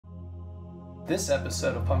This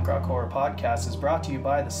episode of Punk Rock Horror Podcast is brought to you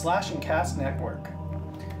by the Slash and Cast Network.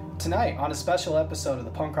 Tonight, on a special episode of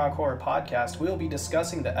the Punk Rock Horror Podcast, we will be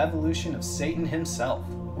discussing the evolution of Satan himself.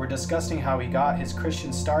 We're discussing how he got his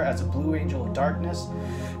Christian start as a blue angel of darkness,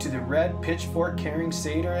 to the red pitchfork-carrying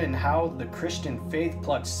satyr, and how the Christian faith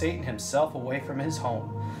plucked Satan himself away from his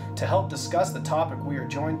home. To help discuss the topic, we are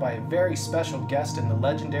joined by a very special guest in the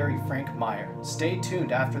legendary Frank Meyer. Stay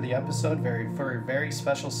tuned after the episode for a very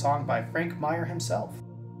special song by Frank Meyer himself.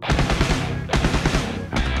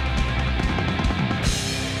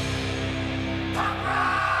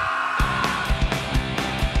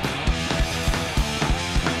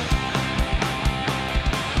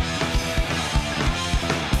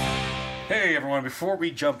 Hey everyone, before we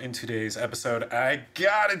jump into today's episode, I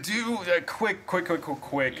gotta do a quick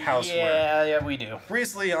housework. Yeah, we do.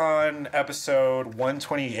 Recently on episode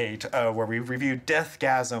 128, where we reviewed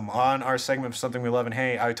Deathgasm on our segment of Something We Love and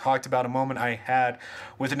Hate, I talked about a moment I had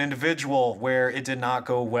with an individual where it did not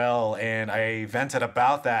go well, and I vented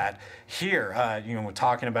about that here. We're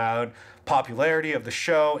talking about popularity of the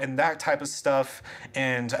show and that type of stuff.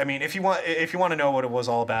 And I mean, if you want to know what it was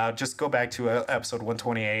all about, just go back to episode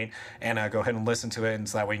 128 and go ahead and listen to it, and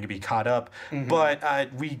so that way you can be caught up. Mm-hmm.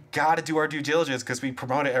 But we got to do our due diligence because we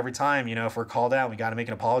promote it every time. If we're called out, we got to make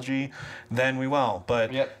an apology, then we will.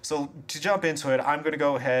 But So to jump into it, I'm going to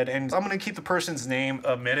go ahead and I'm going to keep the person's name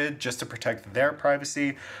omitted just to protect their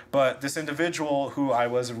privacy. But this individual who I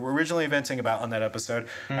was originally venting about on that episode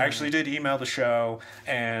actually did email the show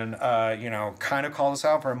and kind of called us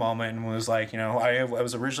out for a moment and was like, I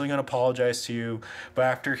was originally going to apologize to you, but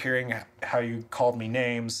after hearing how you called me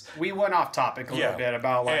names, we went off topic a little bit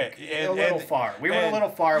about a little far. We went a little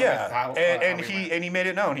far with how he made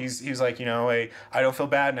it known. He's like, I don't feel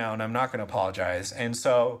bad now, and I'm not going to apologize. And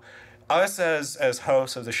so, us as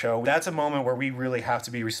hosts of the show, that's a moment where we really have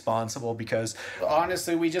to be responsible because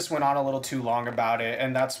honestly, we just went on a little too long about it,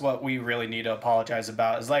 and that's what we really need to apologize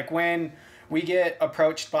about. Is like when we get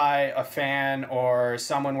approached by a fan or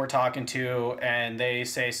someone we're talking to and they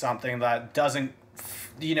say something that doesn't,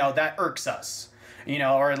 that irks us,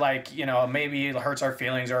 or maybe it hurts our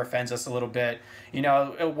feelings or offends us a little bit.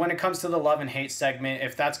 When it comes to the love and hate segment,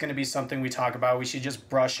 if that's going to be something we talk about, we should just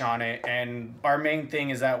brush on it. And our main thing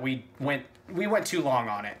is that we went too long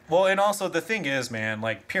on it. Well, and also the thing is, man,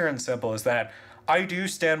 pure and simple is that I do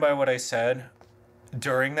stand by what I said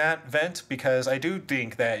during that vent, because I do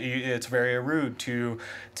think that it's very rude to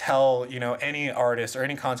tell, any artist or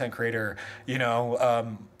any content creator,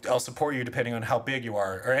 I'll support you depending on how big you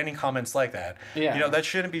are, or any comments like that. Yeah. That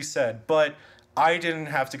shouldn't be said. But I didn't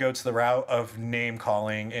have to go to the route of name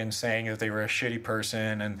calling and saying that they were a shitty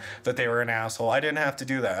person and that they were an asshole. I didn't have to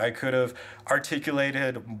do that. I could have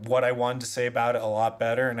articulated what I wanted to say about it a lot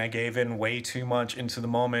better, and I gave in way too much into the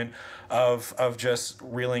moment of just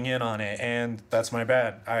reeling in on it, and that's my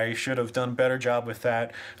bad. I should have done a better job with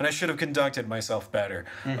that, and I should have conducted myself better.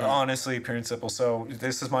 Honestly, pure and simple. So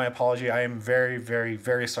this is my apology. I am very, very,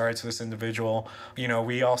 very sorry to this individual.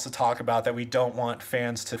 We also talk about that we don't want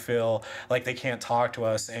fans to feel like they can't talk to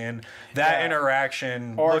us, and that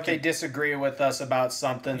interaction, or if they disagree with us about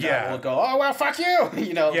something, that we'll go, oh well, fuck you.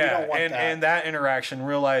 We don't want that. And that interaction,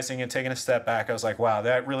 realizing and taking a step back, I was like, wow,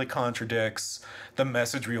 that really contradicts the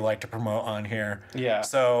message we like to promote on here. Yeah.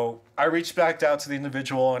 So I reached back out to the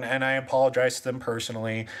individual and I apologized to them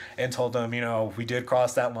personally and told them, we did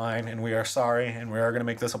cross that line and we are sorry and we are going to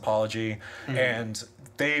make this apology. And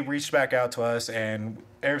they reached back out to us and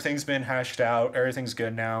everything's been hashed out. Everything's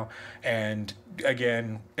good now. And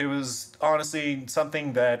again, it was honestly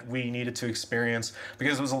something that we needed to experience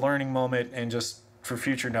because it was a learning moment, and just for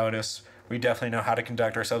future notice, we definitely know how to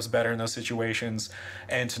conduct ourselves better in those situations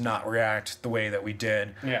and to not react the way that we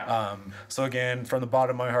did. Yeah. So again, from the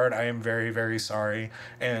bottom of my heart, I am very, very sorry.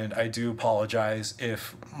 And I do apologize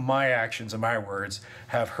if my actions and my words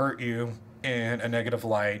have hurt you in a negative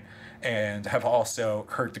light and have also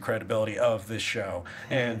hurt the credibility of this show.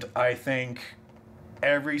 And I thank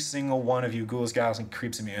every single one of you ghouls, gals, and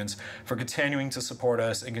creeps and mutants for continuing to support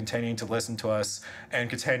us and continuing to listen to us and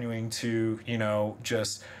continuing to,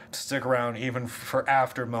 just stick around even for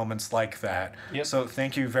after moments like that. Yep. So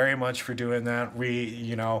thank you very much for doing that.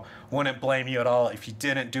 We, wouldn't blame you at all if you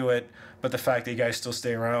didn't do it, but the fact that you guys still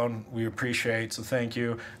stay around, we appreciate. So thank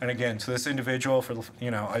you. And again, to this individual, for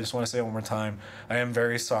I just want to say it one more time, I am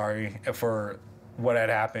very sorry for what had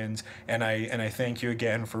happened, and I thank you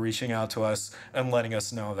again for reaching out to us and letting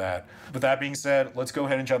us know that. With that being said, let's go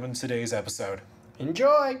ahead and jump into today's episode.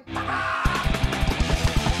 Enjoy!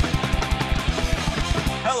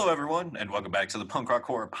 Hello, everyone, and welcome back to the Punk Rock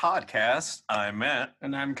Horror Podcast. I'm Matt.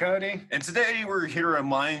 And I'm Cody. And today we're here to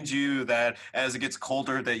remind you that as it gets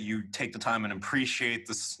colder, that you take the time and appreciate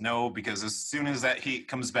the snow, because as soon as that heat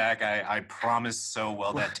comes back, I promise so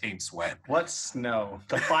well that taint's wet. What snow?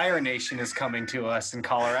 The Fire Nation is coming to us in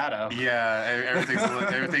Colorado. Yeah,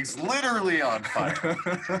 everything's literally on fire.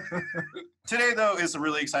 Today, though, is a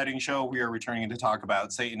really exciting show. We are returning to talk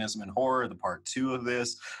about Satanism and horror, the part 2 of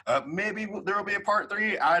this. Maybe there will be a part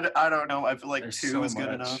 3. I don't know. I feel like There's 2 so is good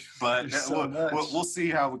much. enough. But There's so much. we'll see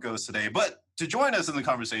how it goes today. But to join us in the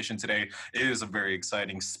conversation today is a very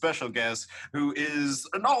exciting special guest who is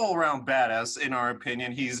an all-around badass, in our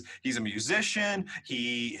opinion. He's a musician.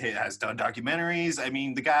 He has done documentaries. I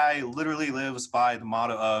mean, the guy literally lives by the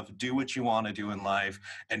motto of do what you want to do in life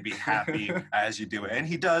and be happy as you do it. And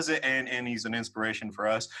he does it, and he's an inspiration for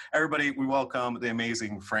us. Everybody, we welcome the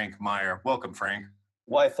amazing Frank Meyer. Welcome, Frank.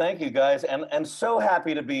 Why, thank you, guys, and so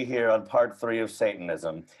happy to be here on part 3 of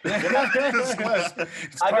Satanism.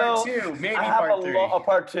 It's part 2, maybe I have part 3. a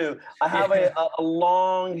part 2. I have a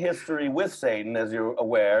long history with Satan, as you're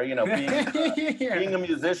aware. You know, being a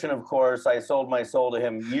musician, of course, I sold my soul to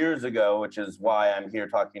him years ago, which is why I'm here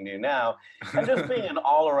talking to you now. And just being an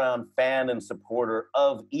all-around fan and supporter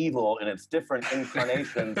of evil in its different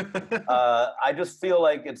incarnations, I just feel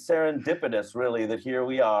like it's serendipitous, really, that here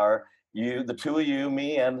we are. You, the two of you,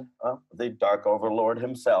 me, and the Dark Overlord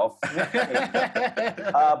himself.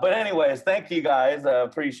 But anyways, thank you guys.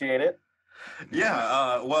 Appreciate it.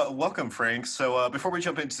 Yeah, well, welcome, Frank. So before we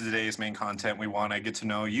jump into today's main content, we want to get to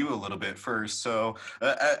know you a little bit first. So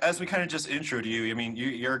as we kind of just introed you, I mean,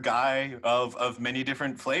 you're a guy of many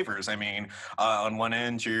different flavors. I mean, on one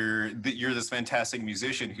end, you're this fantastic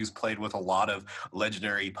musician who's played with a lot of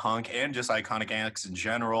legendary punk and just iconic acts in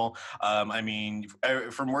general. I mean,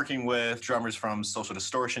 from working with drummers from Social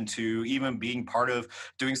Distortion to even being part of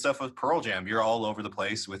doing stuff with Pearl Jam, you're all over the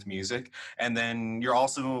place with music. And then you're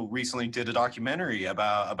also recently did a documentary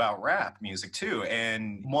about rap music too,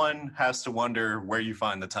 and one has to wonder where you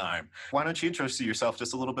find the time. Why don't you introduce yourself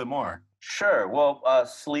just a little bit more? Sure. Well,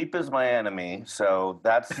 sleep is my enemy, so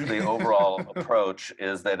that's the overall approach,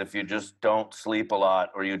 is that if you just don't sleep a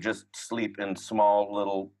lot, or you just sleep in small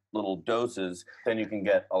little doses, then you can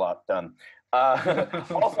get a lot done.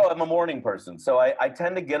 Also, I'm a morning person, so I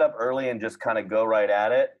tend to get up early and just kind of go right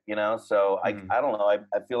at it, you know, so I don't know,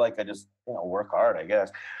 I feel like I just, you know, work hard, I guess.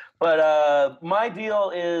 But my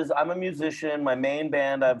deal is I'm a musician. My main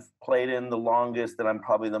band I've played in the longest, that I'm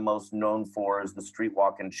probably the most known for, is the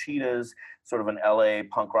Streetwalkin Cheetahs, sort of an LA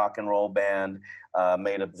punk rock and roll band,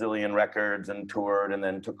 made a zillion records and toured, and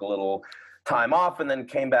then took a little time off and then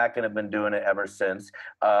came back and have been doing it ever since.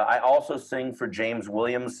 I also sing for James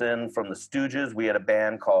Williamson from the Stooges. We had a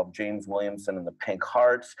band called James Williamson and the Pink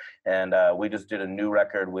Hearts, and we just did a new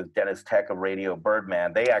record with Dennis Tech of Radio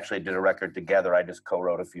Birdman. They actually did a record together. I just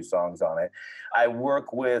co-wrote a few songs on it. I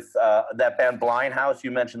work with that band Blind House. You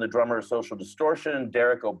mentioned the drummer of Social Distortion,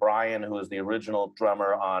 Derek O'Brien, who is the original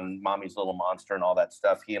drummer on Mommy's Little Monster and all that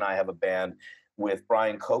stuff. He and I have a band with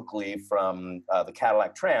Brian Coakley from the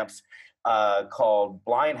Cadillac Tramps, called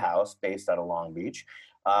Blind House, based out of Long Beach.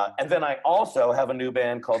 And then I also have a new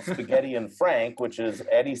band called Spaghetti and Frank, which is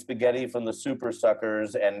Eddie Spaghetti from the Super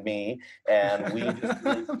Suckers and me. And we just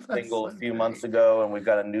released a single a few months ago, and we've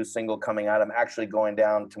got a new single coming out. I'm actually going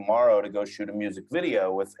down tomorrow to go shoot a music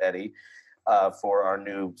video with Eddie for our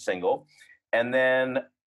new single. And then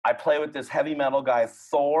I play with this heavy metal guy,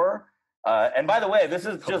 Thor. And by the way, this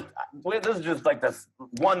is just like this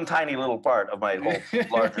one tiny little part of my whole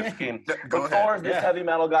larger scheme. But Thor's this heavy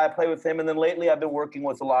metal guy. I play with him, and then lately I've been working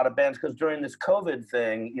with a lot of bands, because during this COVID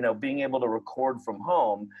thing, you know, being able to record from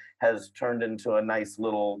home has turned into a nice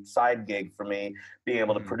little side gig for me. Being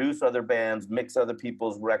able to produce other bands, mix other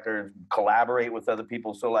people's records, collaborate with other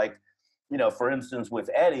people. So, like, you know, for instance,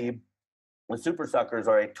 with Eddie, the Super Suckers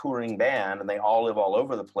are a touring band, and they all live all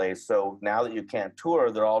over the place. So now that you can't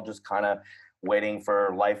tour, they're all just kind of waiting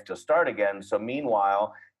for life to start again. So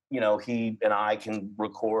meanwhile, you know, he and I can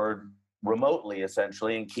record remotely,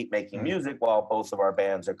 essentially, and keep making music while both of our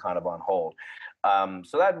bands are kind of on hold.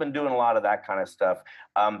 So I've been doing a lot of that kind of stuff.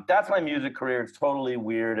 That's my music career. It's totally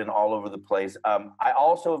weird and all over the place. I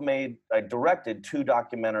also I directed 2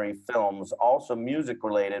 documentary films, also music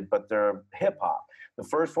related, but they're hip hop. The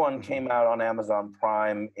first one came out on Amazon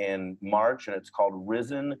Prime in March, and it's called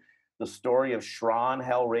Risen, the story of Shron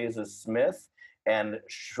Hellraiser Smith. And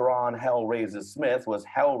Shron Hellraiser Smith was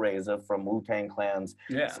Hellraiser from Wu-Tang Clan's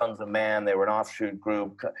Sons of Man. They were an offshoot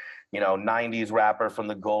group, you know, 90s rapper from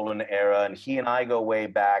the golden era. And he and I go way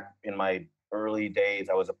back. In my early days,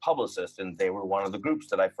 I was a publicist, and they were one of the groups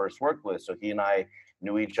that I first worked with. So he and I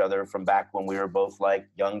knew each other from back when we were both like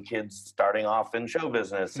young kids starting off in show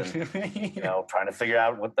business and, trying to figure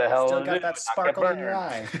out what the hell Still to got do, that not get sparkle in your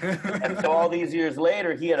burned. eye. And so all these years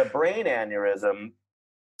later, he had a brain aneurysm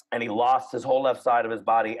and he lost his whole left side of his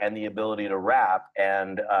body and the ability to rap.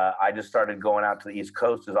 And I just started going out to the East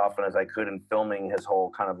Coast as often as I could and filming his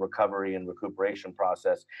whole kind of recovery and recuperation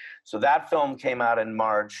process. So that film came out in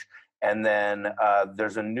March. And then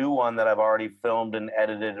there's a new one that I've already filmed and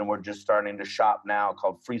edited, and we're just starting to shop now,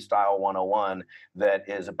 called Freestyle 101, that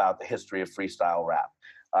is about the history of freestyle rap.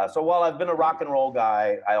 So while I've been a rock and roll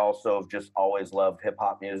guy, I also have just always loved hip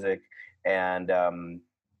hop music. And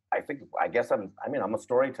I guess I'm a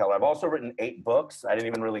storyteller. I've also written 8 books. I didn't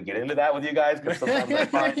even really get into that with you guys because sometimes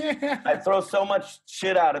I throw so much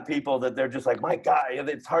shit out at people that they're just like, my God,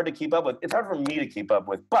 it's hard to keep up with. It's hard for me to keep up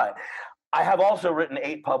with. But I have also written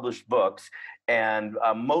 8 published books, and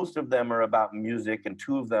most of them are about music, and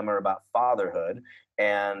 2 of them are about fatherhood.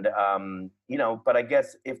 And, but I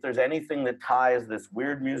guess if there's anything that ties this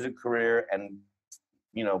weird music career and,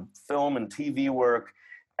 film and TV work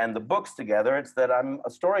and the books together, it's that I'm a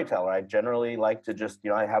storyteller. I generally like to just,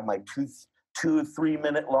 I have my 2-3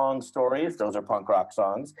 minute long stories. Those are punk rock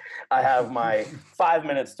songs. I have my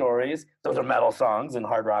 5-minute stories. Those are metal songs and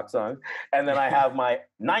hard rock songs. And then I have my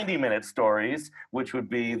 90-minute stories, which would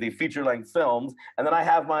be the feature-length films. And then I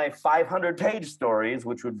have my 500-page stories,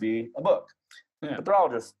 which would be a book. Yeah. But they're all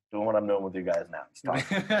just doing what I'm doing with you guys now.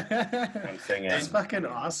 I'm singing. That's fucking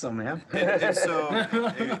awesome, man. And so,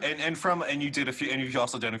 and you did a few, and you've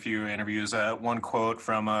also done a few interviews. One quote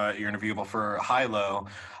from your interview for High Low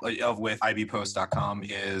with ibpost.com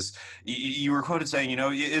is you were quoted saying,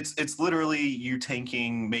 it's literally you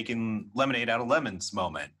making lemonade out of lemons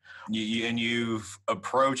moment. And you've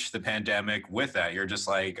approached the pandemic with that. You're just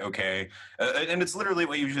like, okay. And it's literally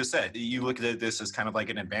what you just said. You look at this as kind of like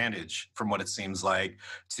an advantage from what it seems like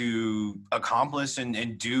to accomplish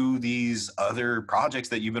and do these other projects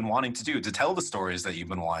that you've been wanting to do, to tell the stories that you've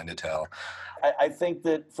been wanting to tell. I think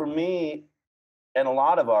that for me and a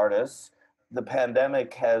lot of artists, the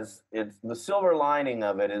pandemic the silver lining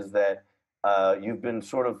of it is that you've been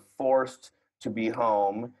sort of forced to be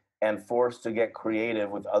home and forced to get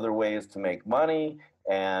creative with other ways to make money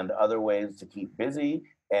and other ways to keep busy.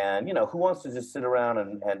 And, who wants to just sit around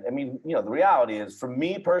and I mean, the reality is, for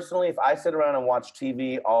me personally, if I sit around and watch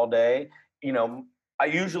TV all day, I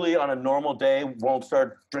usually on a normal day won't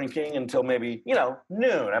start drinking until maybe,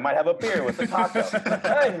 noon. I might have a beer with a taco.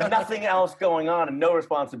 I have nothing else going on and no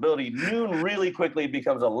responsibility. Noon really quickly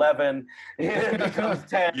becomes 11. It becomes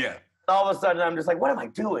 10. Yeah. All of a sudden, I'm just like, what am I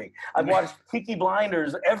doing? I've watched Peaky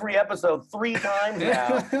Blinders every episode 3 times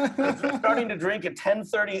now. I'm starting to drink at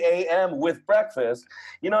 10:30 a.m. with breakfast.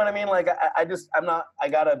 You know what I mean? Like, I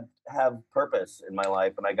gotta have purpose in my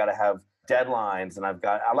life, and I gotta have deadlines, and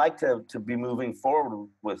I like to be moving forward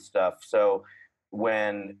with stuff. So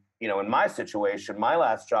when, in my situation, my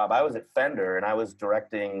last job, I was at Fender, and I was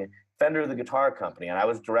directing Fender, the guitar company, and I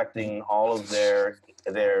was directing all of their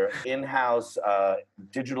in-house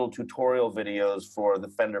digital tutorial videos for the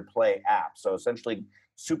Fender Play app. So essentially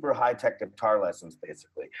super high-tech guitar lessons,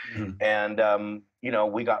 basically. Mm-hmm. And,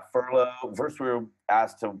 we got furloughed. First, we were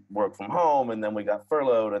asked to work from home, and then we got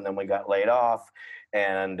furloughed, and then we got laid off.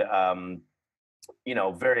 And,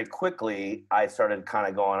 very quickly, I started kind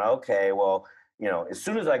of going, okay, well, as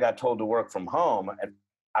soon as I got told to work from home,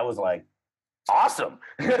 I was like, awesome.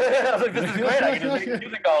 I was like, this is great. I can just make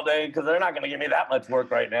music all day because they're not going to give me that much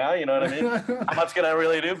work right now. You know what I mean? How much can I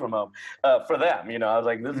really do from home for them? I was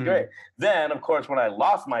like, this is great. Then, of course, when I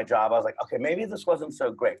lost my job, I was like, okay, maybe this wasn't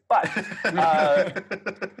so great. But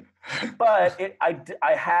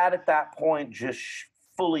I had at that point just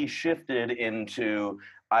fully shifted into,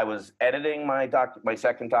 I was editing my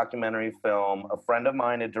second documentary film. A friend of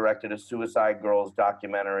mine had directed a Suicide Girls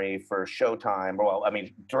documentary for Showtime. Well,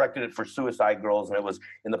 directed it for Suicide Girls, and it was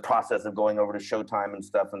in the process of going over to Showtime and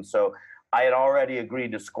stuff. And so I had already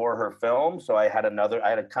agreed to score her film. So I had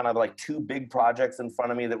kind of like 2 big projects in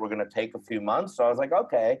front of me that were going to take a few months. So I was like,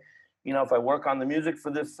 okay, if I work on the music for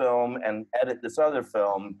this film and edit this other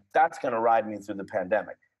film, that's going to ride me through the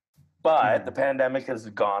pandemic. But the pandemic has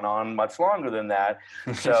gone on much longer than that.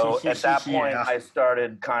 So at that point, I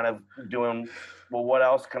started kind of doing, well, what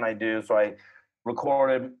else can I do? So I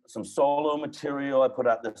recorded some solo material. I put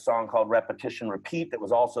out this song called Repetition Repeat that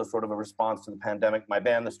was also sort of a response to the pandemic. My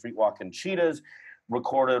band, the Streetwalkin Cheetahs,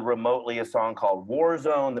 recorded remotely a song called War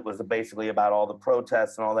Zone that was basically about all the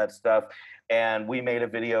protests and all that stuff. And we made a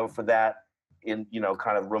video for that in,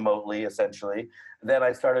 kind of remotely, essentially. Then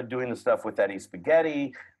I started doing the stuff with Eddie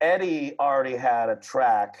Spaghetti. Eddie already had a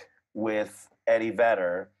track with Eddie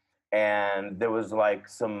Vedder, and there was like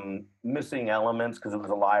some missing elements because it was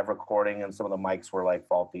a live recording and some of the mics were like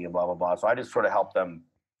faulty and blah blah blah. So I just sort of helped them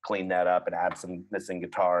clean that up and add some missing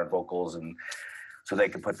guitar and vocals, and so they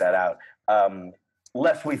could put that out.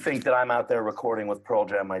 Lest we think that I'm out there recording with Pearl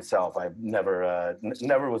Jam myself. I never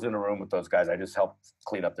was in a room with those guys. I just helped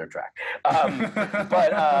clean up their track.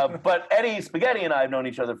 But Eddie Spaghetti and I have known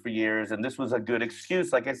each other for years, and this was a good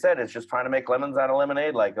excuse. Like I said, it's just trying to make lemons out of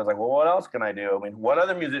lemonade. Like I was like, well, what else can I do? I mean, what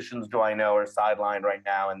other musicians do I know are sidelined right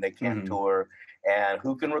now and they can't tour? And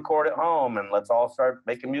who can record at home? And let's all start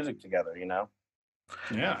making music together, you know?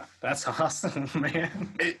 Yeah, that's awesome,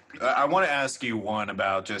 man. I want to ask you one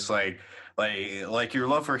about just like your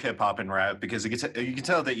love for hip hop and rap, because you can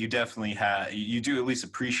tell that you definitely you do at least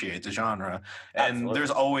appreciate the genre, and Absolutely. There's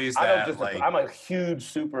always that. I'm a huge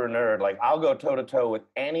super nerd. Like I'll go toe to toe with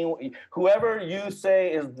whoever you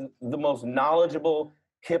say is the most knowledgeable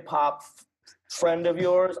hip hop friend of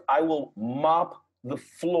yours. I will mop the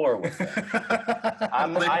floor with it.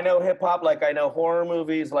 I know hip hop like I know horror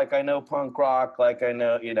movies, like I know punk rock, like I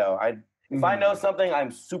know, if I know something,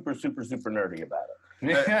 I'm super, super, super nerdy about it.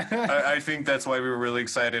 I think that's why we were really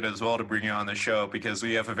excited as well to bring you on the show, because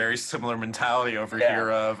we have a very similar mentality over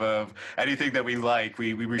here of anything that we like,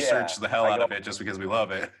 we research the hell out of it just because we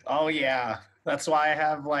love it. Oh yeah. That's why I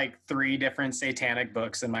have like 3 different satanic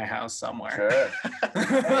books in my house somewhere. Sure.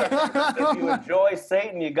 If you enjoy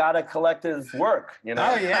Satan, you gotta collect his work, you know?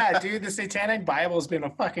 Oh yeah, dude, the Satanic Bible's been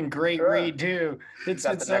a fucking great read too. It's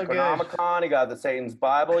got the so good. Necronomicon, you got the Satan's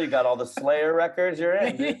Bible, you got all the Slayer records, you're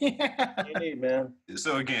in. Yeah. You need, man.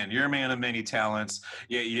 So again, you're a man of many talents.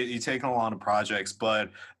 You take on a lot of projects,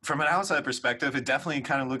 but from an outside perspective, it definitely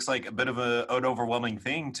kind of looks like a bit of an overwhelming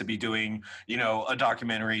thing to be doing, a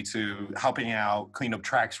documentary, to helping out clean up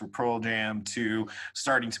tracks for Pearl Jam, to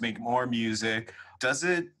starting to make more music. Does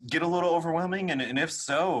it get a little overwhelming? And if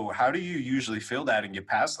so, how do you usually feel that and get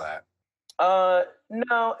past that?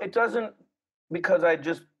 No, it doesn't, because I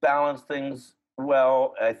just balance things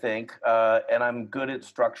well, I think, and I'm good at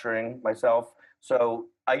structuring myself. So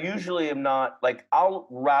I usually am not, like, I'll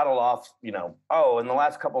rattle off, in the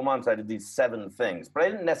last couple of months I did these 7 things, but I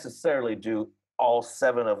didn't necessarily do all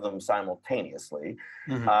 7 of them simultaneously.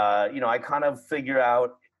 I kind of figure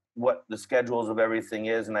out what the schedules of everything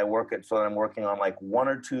is, and I work it so that I'm working on like 1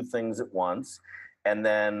 or 2 things at once. And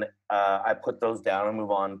then I put those down and move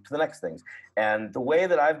on to the next things. And the way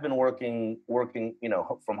that I've been working,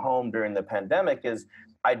 from home during the pandemic is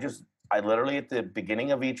I literally at the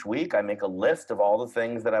beginning of each week, I make a list of all the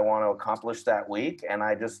things that I want to accomplish that week, and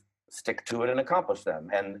I just stick to it and accomplish them.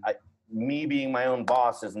 And me being my own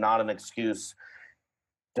boss is not an excuse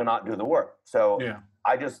to not do the work. So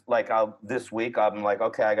I just this week I'm like,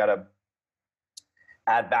 okay, I got to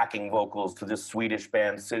add backing vocals to this Swedish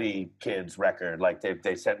band City Kids record. Like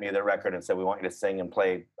they sent me their record and said, we want you to sing and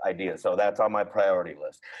play ideas. So that's on my priority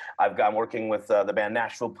list. I'm working with the band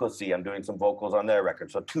Nashville Pussy. I'm doing some vocals on their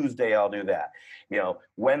record. So Tuesday I'll do that.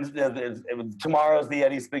 Wednesday, tomorrow's the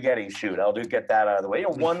Eddie Spaghetti shoot. I'll get that out of the way.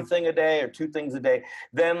 1 thing a day or 2 things a day.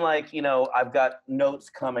 Then I've got notes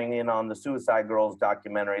coming in on the Suicide Girls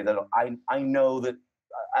documentary that I know that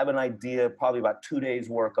I have an idea, probably about 2 days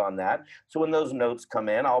work on that. So when those notes come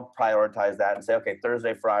in, I'll prioritize that and say, okay,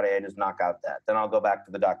 Thursday, Friday, I just knock out that. Then I'll go back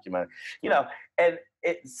to the documentary, and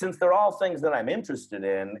since they're all things that I'm interested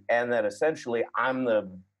in and that essentially I'm the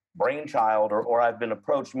brainchild or I've been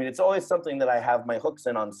approached. I mean, it's always something that I have my hooks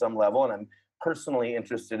in on some level, and I'm personally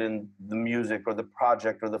interested in the music or the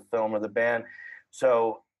project or the film or the band.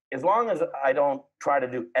 So as long as I don't try to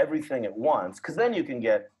do everything at once, because then you can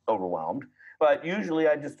get overwhelmed. But usually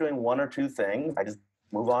I'm just doing 1 or 2 things. I just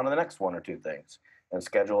move on to the next 1 or 2 things and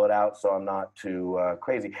schedule it out so I'm not too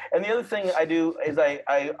crazy. And the other thing I do is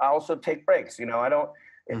I also take breaks. I don't,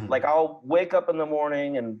 like I'll wake up in the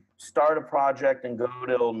morning and start a project and go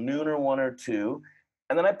till noon or 1 or 2.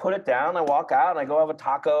 And then I put it down, I walk out and I go have a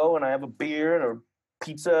taco and I have a beer or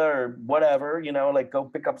pizza or whatever, go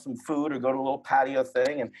pick up some food or go to a little patio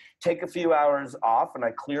thing and take a few hours off, and I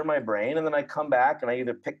clear my brain, and then I come back and I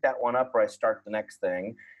either pick that one up or I start the next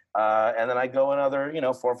thing. And then I go another,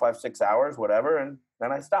 4, 5, 6 hours, whatever, and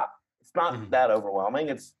then I stop. It's not that overwhelming.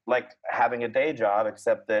 It's like having a day job,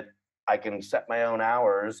 except that I can set my own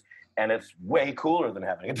hours, and it's way cooler than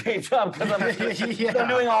having a day job because I'm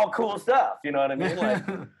doing all cool stuff. You know what I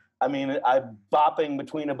mean? I'm bopping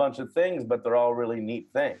between a bunch of things, but they're all really neat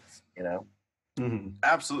things,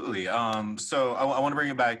 Absolutely. So I want to bring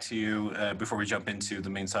it back to you before we jump into the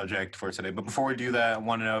main subject for today. But before we do that, I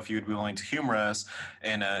want to know if you'd be willing to humor us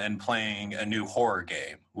in playing a new horror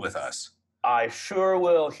game with us. I sure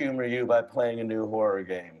will humor you by playing a new horror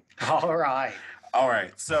game. All right. All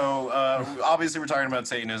right. So obviously we're talking about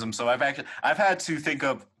Satanism. So I've had to think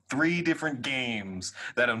of 3 different games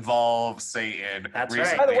that involve Satan. That's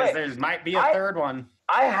recently. right. By the way, Because there might be a third one.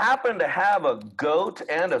 I happen to have a goat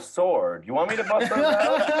and a sword. You want me to bust those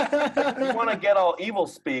out? If you want to get all evil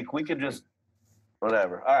speak, we could just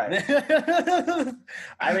whatever. All right.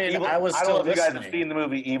 I mean, Evil, I was I don't still know if you guys have listening. seen the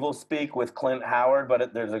movie Evil Speak with Clint Howard,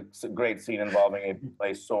 but there's a great scene involving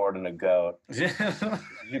a sword and a goat.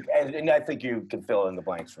 And I think you can fill in the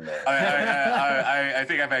blanks from there. I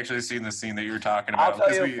think I've actually seen the scene that you were talking about. I'll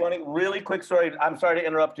tell you a funny, really quick story. I'm sorry to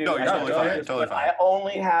interrupt you. No, you're totally fine. Totally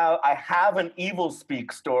fine. I have an Evil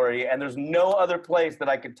Speak story, and there's no other place that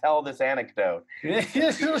I could tell this anecdote.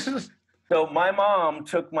 So my mom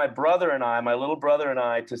took my little brother and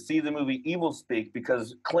I, to see the movie Evil Speak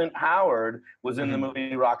because Clint Howard was in the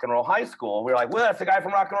movie Rock and Roll High School. We were like, well, that's the guy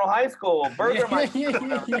from Rock and Roll High School. Burger Mike.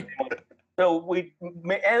 So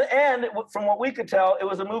and from what we could tell, it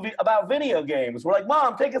was a movie about video games. We're like,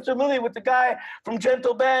 Mom, take us to a movie with the guy from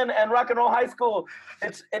Gentle Ben and Rock and Roll High School.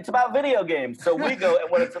 It's about video games. So we go, and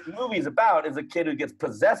what the movie's about is a kid who gets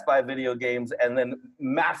possessed by video games and then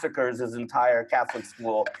massacres his entire Catholic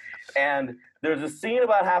school. And there's a scene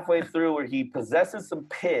about halfway through where he possesses some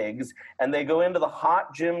pigs, and they go into the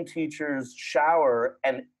hot gym teacher's shower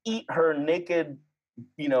and eat her naked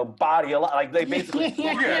body alive. Like they basically,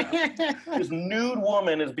 this nude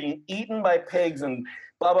woman is being eaten by pigs and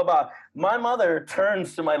blah, blah, blah. My mother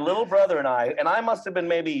turns to my little brother and I must have been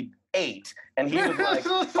maybe 8, and he was like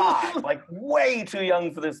 5, like way too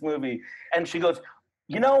young for this movie. And she goes,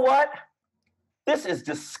 you know what? This is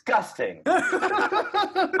disgusting.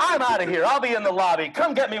 I'm out of here. I'll be in the lobby.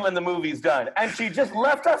 Come get me when the movie's done. And she just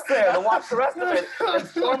left us there to watch the rest of it and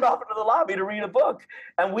stormed off into the lobby to read a book.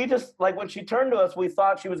 And we just, like, when she turned to us, we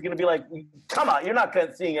thought she was going to be like, come on, you're not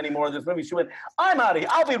seeing any more of this movie. She went, I'm out of here.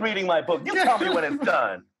 I'll be reading my book. You tell me when it's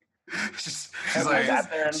done.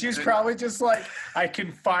 She's probably just like, I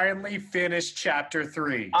can finally finish chapter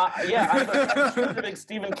 3. I'm a big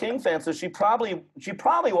Stephen King fan, so she probably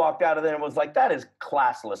walked out of there and was like, that is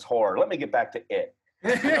classless horror. Let me get back to it.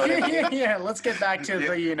 Yeah, let's get back to the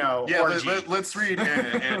orgy. Let's read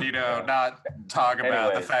and not talk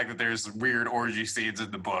about the fact that there's weird orgy scenes in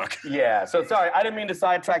the book. Yeah, so sorry, I didn't mean to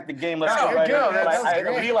sidetrack the game. Let's go right in. I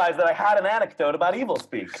realized that I had an anecdote about Evil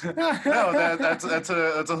Speak. No, that's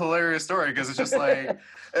a hilarious story because it's just like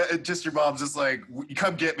your mom's just like,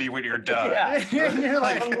 come get me when you're done. Yeah, you're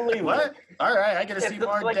like, unbelievable. What? All right, I gotta see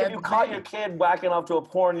more. Like if you caught your kid whacking off to a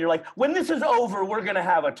porn, you're like, when this is over, we're gonna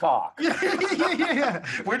have a talk. Yeah.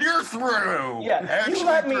 When you're through. Yeah, you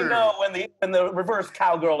let me know when the reverse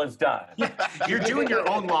cowgirl is done. Yeah. You're doing your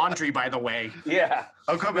own laundry, by the way. Yeah.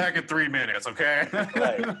 I'll come back in 3 minutes, okay?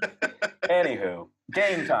 Right. Anywho,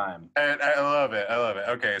 game time. And I love it.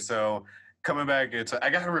 Okay, so coming back, I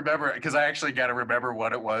gotta remember because I actually gotta remember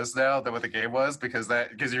what it was now, what the game was, because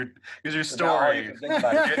your story.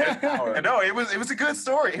 No, it was a good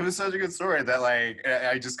story. It was such a good story that like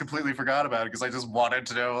I just completely forgot about it because I just wanted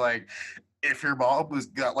to know like if your mom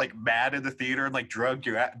got like mad in the theater and like dragged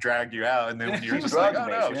you out, and then when you were just like, oh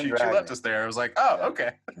no, she left us there. I was like, oh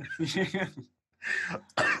okay.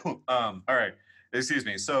 All right, excuse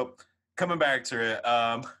me. So coming back to it,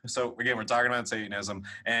 so again, we're talking about Satanism,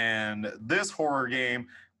 and this horror game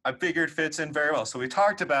I figured fits in very well. So we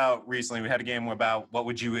talked about recently, we had a game about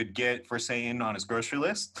what you would get for Satan on his grocery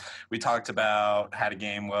list. We talked about, had a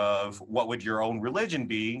game of what would your own religion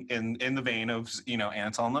be in the vein of,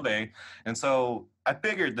 Anton LaVey. And so I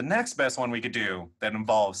figured the next best one we could do that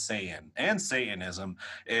involves Satan and Satanism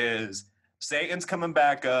is Satan's coming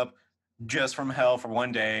back up just from hell for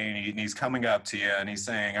one day, and he's coming up to you and he's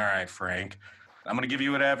saying, all right, Frank, I'm going to give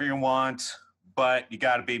you whatever you want, but you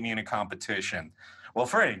got to beat me in a competition. Well,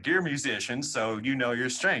 Frank, you're a musician, so you know your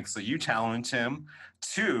strengths. So you challenge him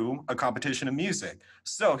to a competition of music.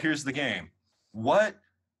 So here's the game. What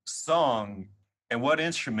song and what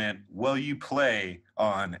instrument will you play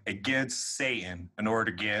on against Satan in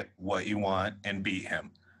order to get what you want and beat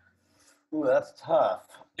him? Ooh, that's tough.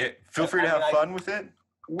 Feel free to have fun with it.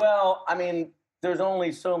 Well, I mean, there's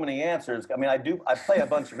only so many answers. I mean, I play a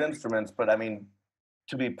bunch of instruments, but I mean,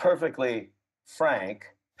 to be perfectly frank,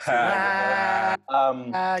 I don't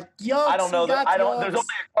know that there's only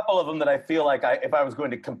a couple of them that I feel like if I was going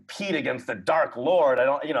to compete against the Dark Lord, I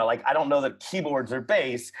don't know that keyboards or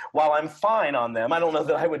bass, while I'm fine on them, I don't know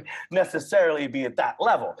that I would necessarily be at that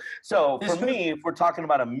level. So for me, if we're talking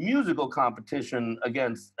about a musical competition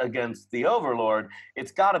against the Overlord,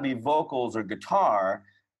 it's got to be vocals or guitar,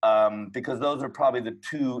 because those are probably the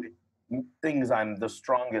two things I'm the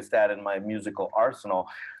strongest at in my musical arsenal.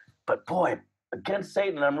 But boy, against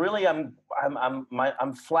Satan,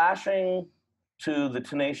 I'm flashing to the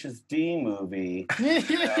Tenacious D movie,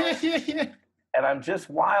 and I'm just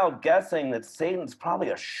wild guessing that Satan's probably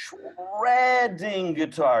a shredding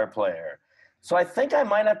guitar player. So I think I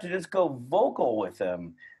might have to just go vocal with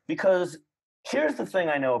him, because here's the thing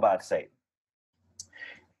I know about Satan,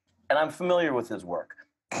 and I'm familiar with his work.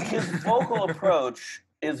 His vocal approach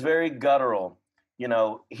is very guttural. You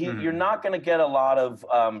know, you're not going to get a lot of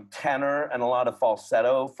tenor and a lot of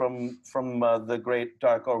falsetto from the great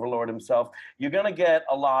Dark Overlord himself. You're going to get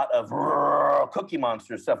a lot of Cookie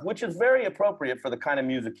Monster stuff, which is very appropriate for the kind of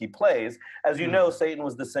music he plays. As you know, Satan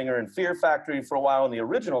was the singer in Fear Factory for a while and the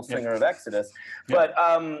original singer of Exodus. But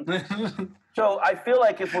so I feel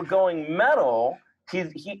like if we're going metal,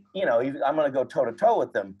 I'm going to go toe to toe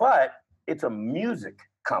with them. But it's a music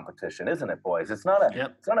competition, isn't it, boys? It's not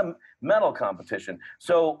a metal competition.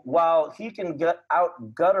 So while he can get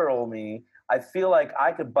out guttural me, I feel like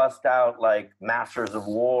I could bust out like Masters of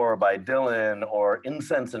War by Dylan or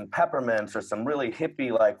Incense and Peppermints or some really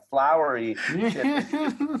hippie, like flowery shit.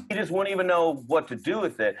 He just wouldn't even know what to do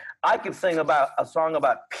with it. I could sing about a song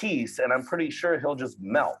about peace, and I'm pretty sure he'll just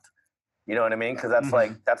melt. You know what I mean? Because that's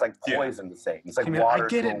like poison to Satan. It's like water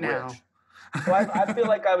to a witch. So I feel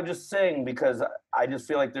like I would just sing, because I just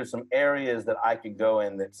feel like there's some areas that I could go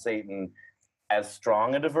in that Satan, as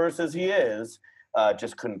strong and diverse as he is,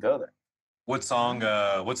 just couldn't go there. What song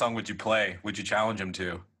would you play? Would you challenge him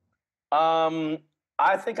to?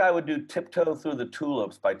 I think I would do "Tiptoe Through the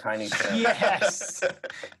Tulips" by Tiny Tim. Yes.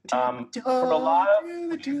 For a lot of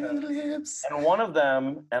reasons. And one of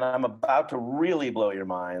them, and I'm about to really blow your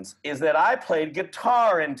minds, is that I played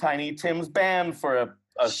guitar in Tiny Tim's band for a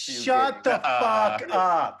Shut the fuck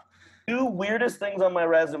up. Two weirdest things on my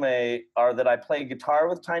resume are that I play guitar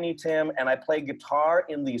with Tiny Tim and I play guitar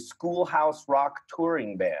in the Schoolhouse Rock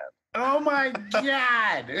touring band. Oh my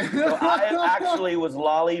God. So I actually was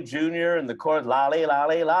Lolly Jr. in the chorus, lolly,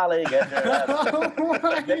 lolly, lolly, get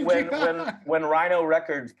your when Rhino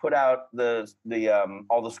Records put out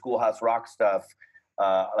all the Schoolhouse Rock stuff,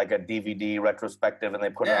 like a DVD retrospective, and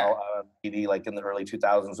they put out a DVD like in the early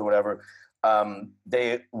 2000s or whatever.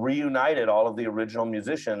 They reunited all of the original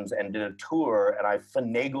musicians and did a tour, and I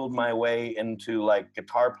finagled my way into like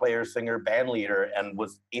guitar player, singer, band leader, and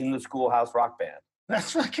was in the Schoolhouse Rock band.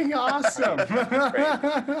 That's fucking awesome.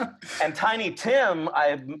 And Tiny Tim,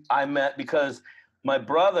 I met because my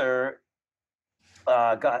brother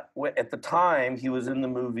at the time, he was in the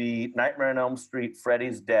movie Nightmare on Elm Street,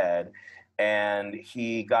 Freddy's Dead, and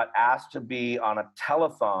he got asked to be on a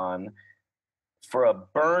telethon for a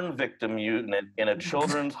burn victim unit in a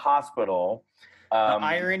children's hospital.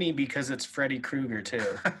 Irony, because it's Freddy Krueger too.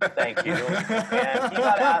 Thank you. And he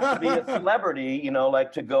got asked to be a celebrity,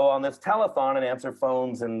 like to go on this telethon and answer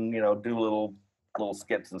phones and, do little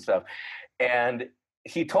skits and stuff. And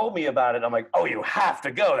he told me about it. I'm like, oh, you have to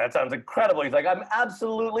go. That sounds incredible. He's like, I'm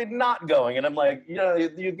absolutely not going. And I'm like,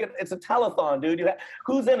 it's a telethon, dude.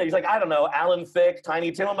 Who's in it? He's like, I don't know, Alan Thicke,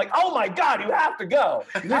 Tiny Tim. I'm like, oh my God, you have to go.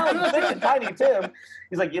 Alan Thicke and Tiny Tim.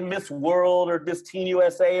 He's like, in Miss World or Miss Teen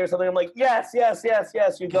USA or something. I'm like, yes,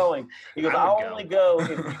 you're going. He goes, I'll only go if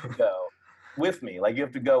you go with me. Like, you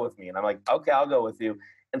have to go with me. And I'm like, okay, I'll go with you.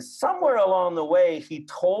 And somewhere along the way, he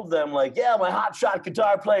told them, like, yeah, my hotshot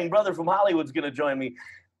guitar playing brother from Hollywood's going to join me.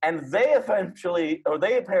 And they apparently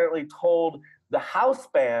told the house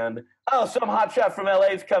band, oh, some hotshot from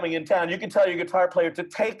LA is coming in town. You can tell your guitar player to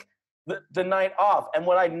take the night off. And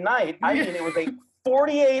when I mean it was a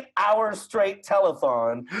 48-hour straight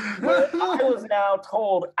telethon where I was now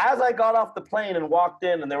told, as I got off the plane and walked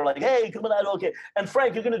in, and they were like, hey, come on, okay. And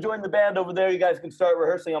Frank, you're going to join the band over there. You guys can start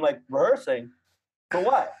rehearsing. I'm like, rehearsing? For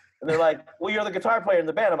what? And they're like, well, you're the guitar player in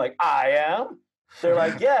the band. I'm like, I am? They're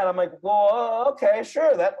like, yeah. And I'm like, well, okay,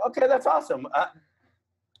 sure. That's awesome.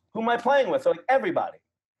 Who am I playing with? They're like, everybody.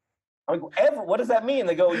 I'm like, what does that mean?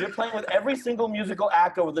 They go, you're playing with every single musical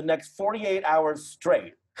act over the next 48 hours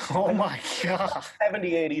straight. Oh my God.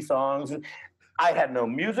 70, 80 songs. I had no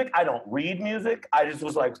music. I don't read music. I just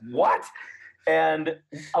was like, what? And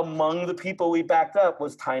among the people we backed up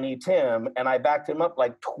was Tiny Tim, and I backed him up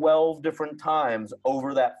like 12 different times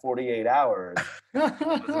over that 48 hours.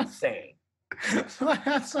 It was insane.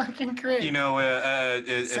 That's fucking great.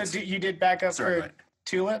 So you did back up for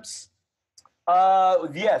Tulips?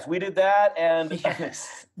 Yes, we did that, and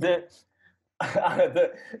yes.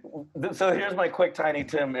 So here's my quick Tiny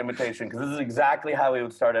Tim imitation, because this is exactly how he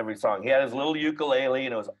would start every song. He had his little ukulele,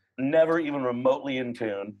 and it was never even remotely in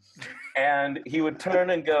tune. And he would turn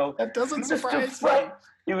and go, that doesn't surprise me.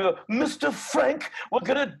 You go, Mr. Frank, we're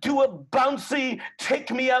gonna do a bouncy,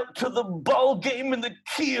 take me out to the ball game in the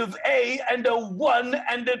key of A, and a 1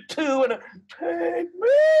 and a 2 and a take me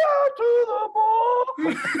out to the ball.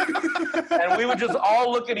 And we would just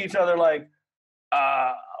all look at each other like,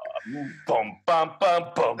 bum bum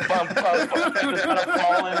bum bum bum bum bum, just kind of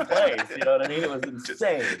fall in place. You know what I mean? It was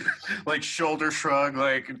insane. Like shoulder shrug,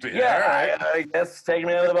 like yeah. I guess take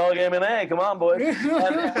me out of the ball game in A. Come on, boys.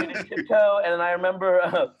 And we did tiptoe, and I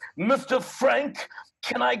remember, Mr. Frank,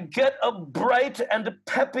 can I get a bright and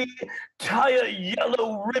peppy, tie a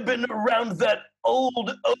yellow ribbon around that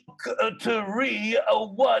old oak tree, a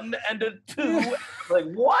 1 and a 2? Like,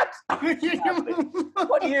 what?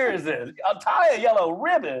 What year is it? I'll tie a yellow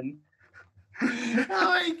ribbon. Oh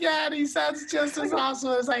my God, he sounds just as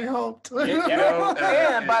awesome as I hoped.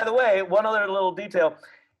 And by the way, one other little detail,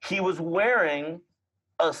 he was wearing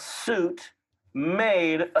a suit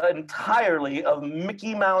made entirely of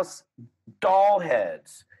Mickey Mouse doll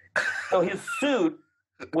heads. So his suit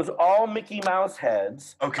was all Mickey Mouse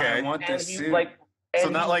heads. Okay. I want this suit. So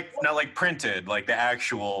not like printed, like the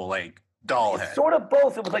actual like doll head. Sort of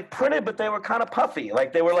both. It was like printed, but they were kind of puffy.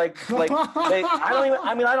 Like they were like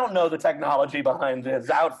I don't know the technology behind his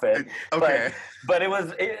outfit. Okay. But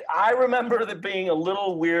I remember it being a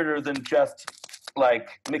little weirder than just like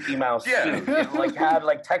Mickey Mouse suit. It like had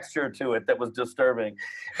like texture to it that was disturbing.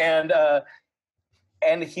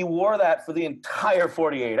 And he wore that for the entire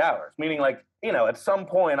 48 hours, meaning like, you know, at some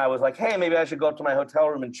point I was like, hey, maybe I should go up to my hotel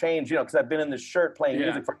room and change, you know, because I've been in this shirt playing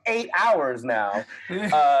music for 8 hours now.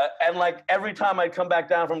 And like every time I'd come back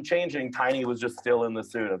down from changing, Tiny was just still in the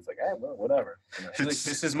suit. I was like, hey, well, whatever. You know? Like,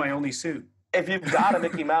 this is my only suit. If you've got a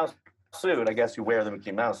Mickey Mouse suit, I guess you wear the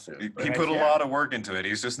Mickey Mouse suit. He put a lot of work into it.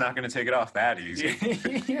 He's just not going to take it off that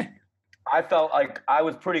easy. I felt like I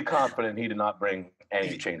was pretty confident he did not bring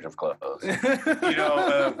any change of clothes. You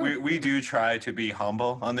know, we do try to be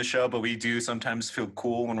humble on the show, but we do sometimes feel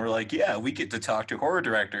cool when we're like, yeah, we get to talk to horror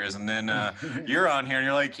directors. And then you're on here and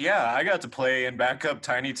you're like, yeah, I got to play and back up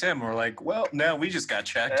Tiny Tim. We're like, well, no, we just got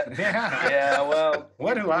checked. Yeah, well.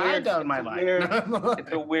 What have I done in my life?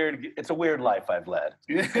 It's a weird life I've led.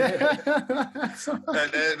 An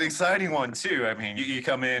exciting one, too. I mean, you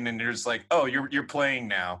come in and you're just like, oh, you're playing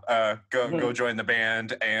now. Go join the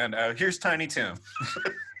band. And here's Tiny Tim.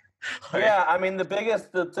 Yeah, I mean, the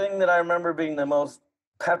thing that I remember being the most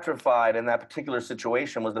petrified in that particular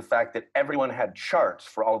situation was the fact that everyone had charts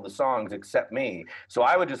for all of the songs except me. So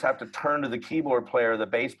I would just have to turn to the keyboard player, the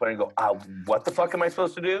bass player, and go, what the fuck am I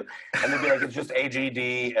supposed to do? And they'd be like, it's just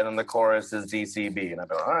AGD, and then the chorus is DCB. And I'd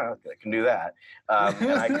be like, all right, okay, I can do that.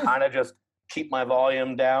 And I kind of just keep my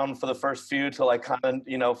volume down for the first few till I kind of,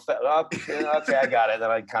 you know, okay, I got it.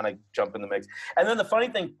 Then I kind of jump in the mix. And then the funny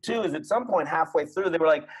thing, too, is at some point halfway through, they were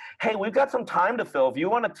like, hey, we've got some time to fill. If you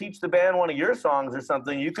want to teach the band one of your songs or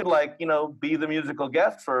something, you could, like, you know, be the musical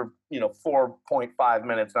guest for, you know, 4.5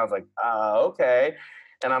 minutes. And I was like, okay.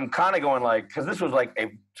 And I'm kind of going like, because this was like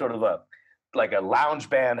a sort of a lounge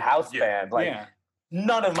band, house band. Like,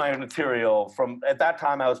 none of my material from at that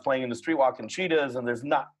time I was playing in the Streetwalkin Cheetahs, and there's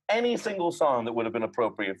not any single song that would have been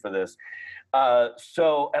appropriate for this.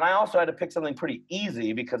 And I also had to pick something pretty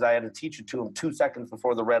easy because I had to teach it to him 2 seconds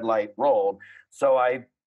before the red light rolled. So I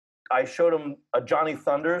showed him a Johnny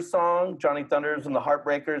Thunders song, Johnny Thunders and the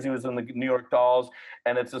Heartbreakers. He was in the New York Dolls,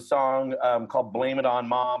 and it's a song called Blame It On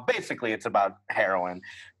Mom. Basically, it's about heroin.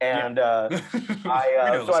 And I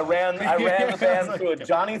ran the band through a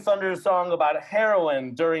Johnny Thunders song about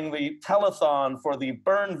heroin during the telethon for the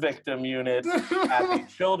burn victim unit at the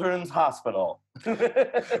Children's Hospital.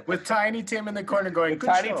 With Tiny Tim in the corner going,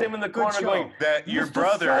 Tim in the corner going, that your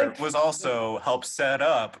brother was also helped set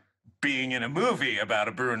up being in a movie about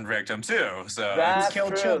a burn victim too. So that's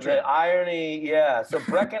killed true. children. The irony, yeah. So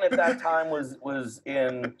Brecken at that time was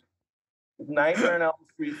in Nightmare on Elm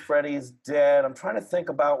Street, Freddy's Dead. I'm trying to think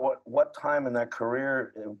about what time in that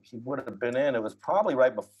career he would have been in. It was probably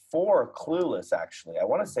right before Clueless, actually. I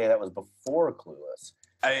want to say that was before Clueless.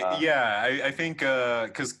 I think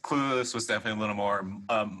because Clueless was definitely a little more,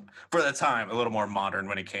 for the time, a little more modern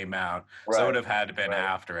when it came out. Right. So it would have had to been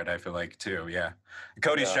after it, I feel like, too, yeah.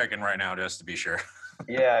 Cody's checking right now just to be sure.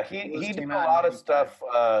 Yeah, he did a lot of stuff.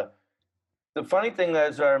 The funny thing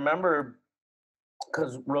is I remember,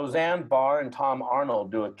 because Roseanne Barr and Tom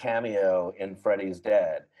Arnold do a cameo in Freddy's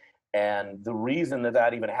Dead. And the reason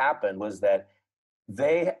that even happened was that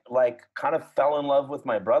they like kind of fell in love with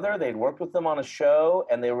my brother. They'd worked with him on a show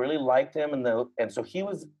and they really liked him. And so he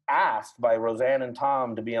was asked by Roseanne and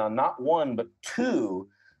Tom to be on not one, but 2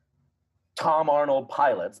 Tom Arnold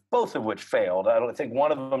pilots, both of which failed. I don't think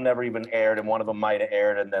one of them never even aired, and one of them might have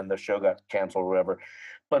aired, and then the show got canceled or whatever.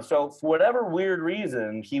 But so for whatever weird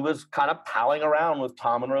reason, he was kind of palling around with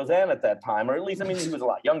Tom and Roseanne at that time, or at least, I mean, he was a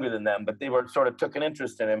lot younger than them, but they were sort of took an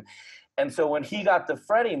interest in him. And so when he got the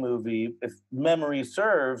Freddy movie, if memory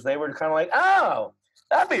serves, they were kind of like, oh,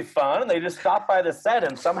 that'd be fun. And they just stopped by the set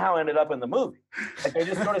and somehow ended up in the movie. Like they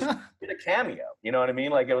just sort of did a cameo. You know what I mean?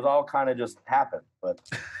 Like it was all kind of just happened. But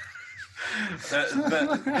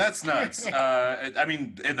that's nuts. I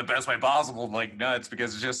mean, in the best way possible, like nuts,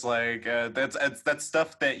 because it's just like that's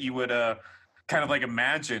stuff that you would kind of like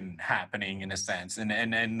imagine happening in a sense, and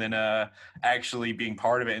then actually being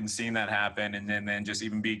part of it and seeing that happen, and then just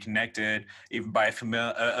even be connected even by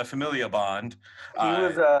a familial bond.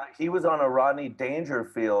 He was on a Rodney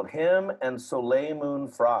Dangerfield. Him and Soleil Moon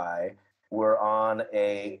Frye were on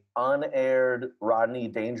a unaired Rodney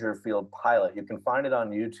Dangerfield pilot. You can find it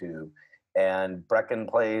on YouTube. And Brecken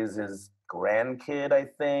plays his grandkid, I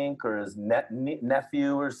think, or his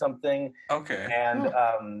nephew or something. Okay. And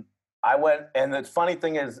I went, and the funny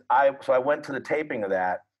thing is, I went to the taping of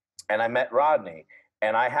that, and I met Rodney.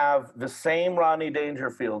 And I have the same Rodney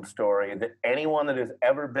Dangerfield story that anyone that has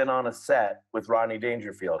ever been on a set with Rodney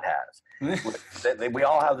Dangerfield has. We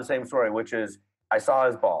all have the same story, which is I saw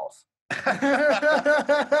his balls. Because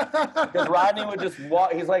Rodney would just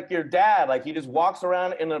walk. He's like your dad. Like he just walks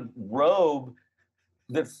around in a robe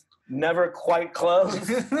that's never quite closed.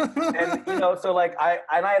 And so like I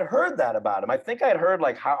had heard that about him. I think I had heard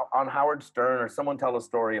like how on Howard Stern or someone tell a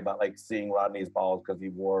story about like seeing Rodney's balls because he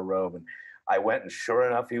wore a robe. And I went, and sure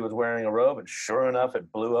enough, he was wearing a robe, and sure enough,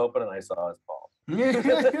 it blew open, and I saw his balls. Like,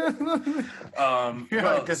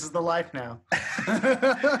 this is the life now.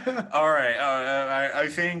 All right. I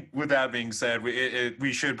think with that being said,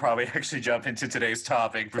 we should probably actually jump into today's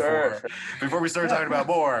topic before we start talking about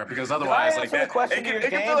more, because otherwise, like that.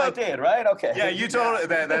 I did, right? Okay. Yeah, you told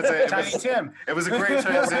that's it. Tiny Tim. It was a great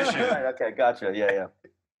transition. Right, okay, gotcha. Yeah.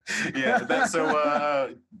 Yeah.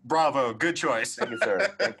 So, bravo, good choice. Thank you, sir.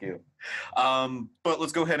 Thank you. But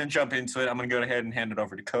let's go ahead and jump into it. I'm going to go ahead and hand it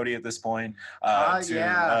over to Cody at this point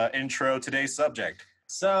to intro today's subject.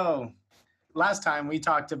 So last time we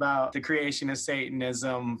talked about the creation of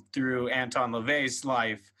Satanism through Anton LaVey's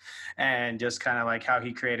life and just kind of like how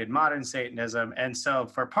he created modern Satanism. And so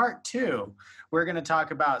for part 2, we're going to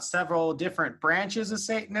talk about several different branches of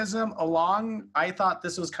Satanism I thought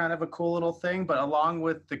this was kind of a cool little thing, but along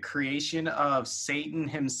with the creation of Satan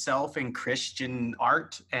himself in Christian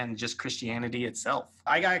art and just Christianity itself.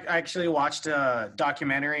 I actually watched a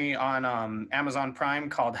documentary on Amazon Prime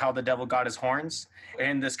called How the Devil Got His Horns.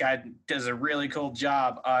 And this guy does a really cool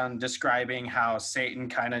job on describing how Satan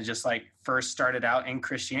kind of just like first started out in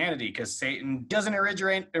Christianity, because Satan doesn't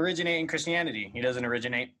originate in Christianity. He doesn't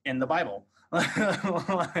originate in the Bible.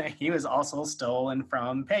 He was also stolen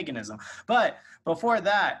from paganism. But before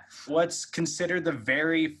that, what's considered the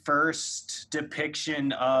very first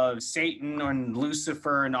depiction of Satan and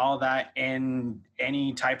Lucifer and all that in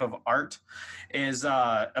any type of art is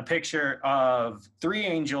a picture of 3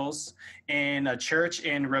 angels in a church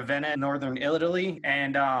in Ravenna, northern Italy.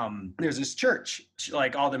 And there's this church,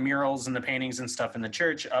 like all the murals and the paintings and stuff in the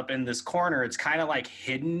church up in this corner. It's kind of like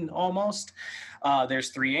hidden almost. There's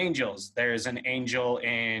 3 angels. There's an angel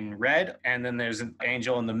in red, and then there's an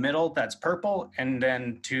angel in the middle that's purple, and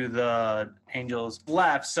then to the angel's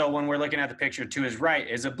left, so when we're looking at the picture to his right,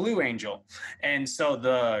 is a blue angel. And so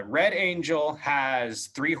the red angel has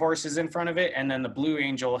 3 horses in front of it, and then the blue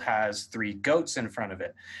angel has 3 goats in front of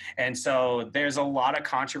it. And so there's a lot of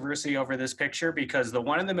controversy over this picture, because the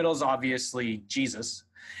one in the middle is obviously Jesus.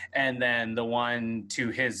 And then the one to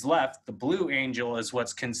his left, the blue angel, is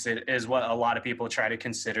what a lot of people try to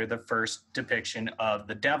consider the first depiction of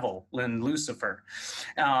the devil in Lucifer.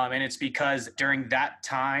 And it's because during that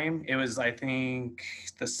time, it was, I think,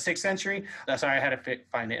 the 6th century. Sorry, I had to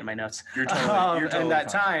find it in my notes. You're totally in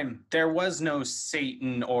that fine. time, there was no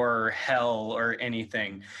Satan or hell or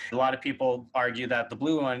anything. A lot of people argue that the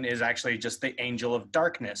blue one is actually just the angel of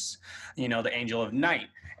darkness, the angel of night.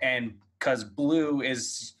 And because blue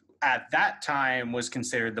is at that time was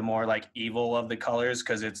considered the more like evil of the colors,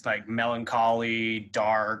 because it's like melancholy,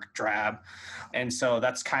 dark, drab. And so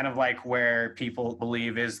that's kind of like where people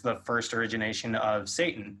believe is the first origination of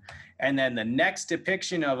Satan. And then the next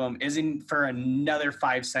depiction of him isn't for another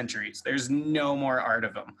 5 centuries. There's no more art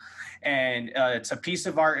of him. And it's a piece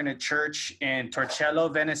of art in a church in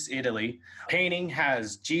Torcello, Venice, Italy. Painting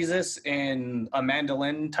has Jesus in a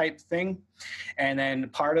mandolin type thing. And then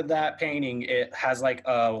part of that painting, it has like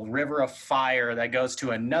a river of fire that goes to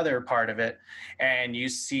another part of it. And you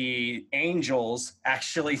see angels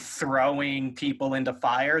actually throwing people into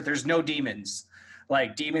fire. There's no demons.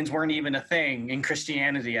 Like demons weren't even a thing in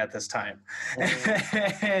Christianity at this time.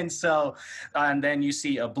 And so, and then you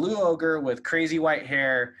see a blue ogre with crazy white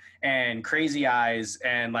hair and crazy eyes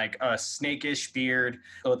and like a snakish beard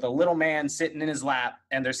with a little man sitting in his lap,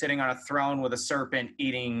 and they're sitting on a throne with a serpent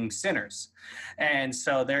eating sinners. And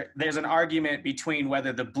so there's an argument between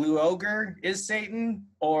whether the blue ogre is Satan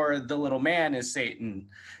or the little man is Satan,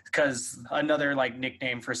 because another like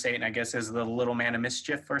nickname for Satan, I guess, is the little man of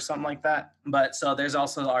mischief or something like that. But so there's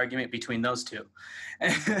also the argument between those two.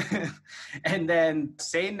 And then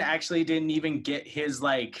Satan actually didn't even get his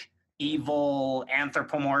like evil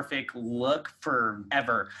anthropomorphic look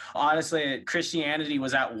forever. Honestly, Christianity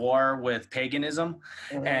was at war with paganism,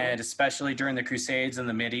 and especially during the Crusades and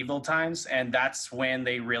the medieval times. And that's when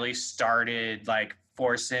they really started like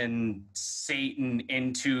forcing Satan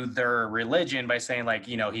into their religion by saying like,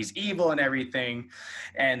 you know, he's evil and everything.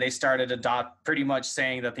 And they started pretty much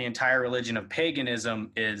saying that the entire religion of paganism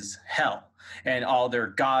is hell. And all their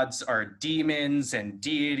gods are demons and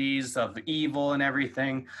deities of evil and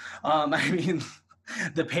everything. I mean,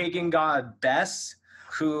 the pagan god Bes,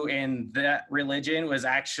 who in that religion was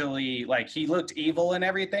actually like, he looked evil and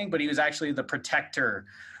everything, but he was actually the protector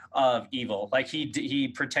of evil. Like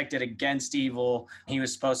he protected against evil. He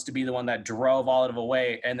was supposed to be the one that drove all of it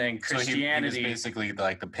away. And then Christianity, so he was basically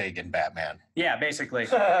like the pagan Batman. Yeah, basically.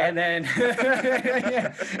 And then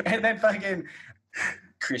yeah, and then fucking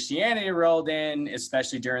Christianity rolled in,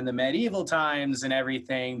 especially during the medieval times and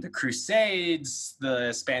everything. The Crusades,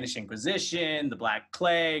 the Spanish Inquisition, the Black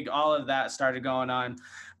Plague, all of that started going on.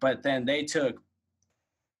 But then they took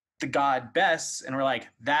the god Bes and were like,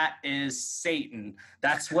 that is Satan.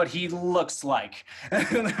 That's what he looks like.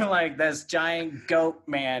 They're like, this giant goat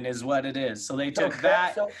man is what it is. So they took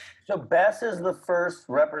that. So Bes is the first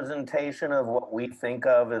representation of what we think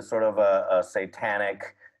of as sort of a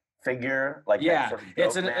satanic figure, like yeah, sort of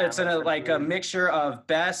it's a mixture of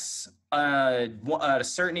Bes, a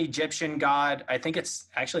certain Egyptian god. I think it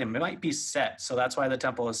might be Set, so that's why the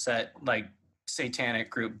temple is Set, like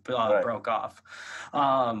satanic group broke off.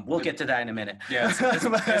 We'll get to that in a minute. Yeah,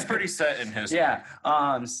 it's pretty set in history.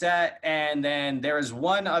 Yeah, Set, and then there was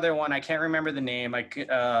one other one, I can't remember the name.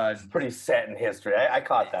 It's pretty set in history. I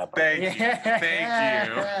caught that. Thank you.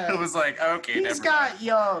 It was like, okay, he's got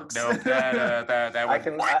yolks. No, that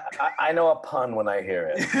I know a pun when I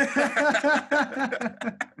hear it.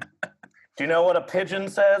 Do you know what a pigeon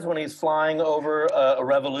says when he's flying over a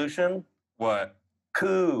revolution? What?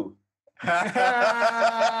 Coup.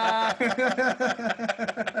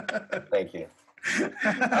 Thank you.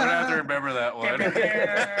 I'm gonna have to remember that one.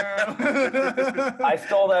 I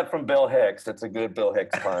stole that from Bill Hicks. It's a good Bill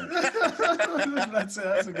Hicks pun. That's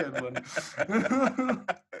a good one.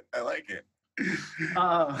 I like it.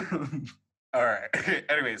 All right.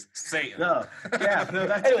 Anyways, Satan. Back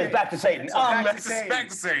to Satan. Back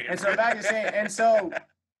to Satan. And so back to Satan. And so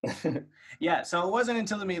yeah, so it wasn't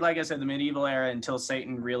until the medieval era until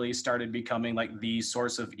Satan really started becoming like the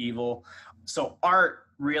source of evil. So art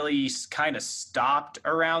really kind of stopped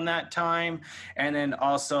around that time. And then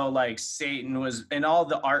also like Satan was in all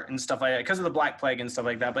the art and stuff like that because of the Black Plague and stuff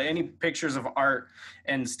like that. But any pictures of art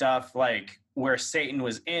and stuff like where Satan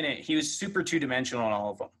was in it, he was super two-dimensional in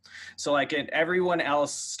all of them. So like everyone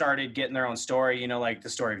else started getting their own story, you know, like the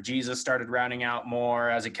story of Jesus started rounding out more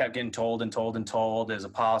as it kept getting told and told and told, his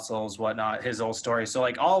apostles, whatnot, his whole story. So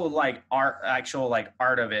like all like actual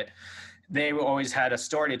art of it, they always had a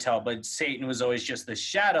story to tell, but Satan was always just the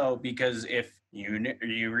shadow because if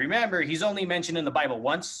you remember, he's only mentioned in the Bible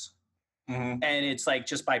once. Mm-hmm. And it's like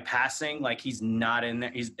just by passing, like he's not in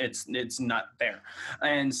there. It's not there.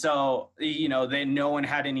 And so, you know, then no one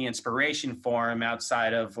had any inspiration for him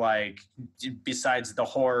outside of like, besides the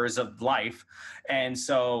horrors of life. And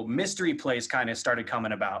so mystery plays kind of started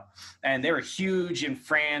coming about, and they were huge in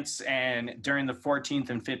France. And during the 14th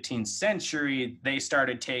and 15th century, they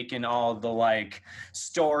started taking all the like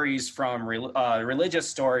stories from religious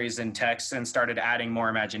stories and texts and started adding more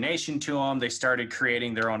imagination to them. They started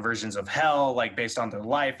creating their own versions of hell, like based on their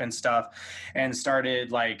life and stuff, and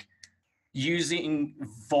started like using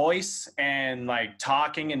voice and like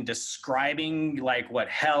talking and describing like what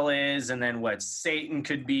hell is and then what Satan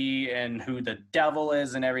could be and who the devil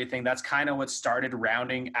is and everything. That's kind of what started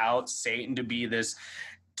rounding out Satan to be this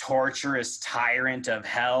torturous tyrant of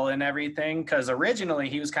hell and everything, because originally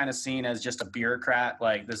he was kind of seen as just a bureaucrat,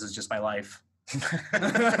 like, this is just my life.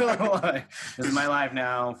 Like, this is my life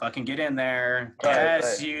now. Fucking get in there.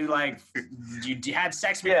 Yes, you had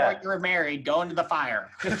sex before you were married. Go into the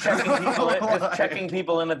fire. Just checking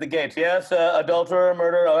people in at the gates. Yes, adulterer,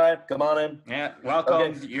 murder. All right, come on in. Yeah,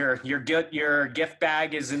 welcome. Okay. Your gift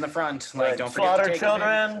bag is in the front. Like, don't forget to slaughter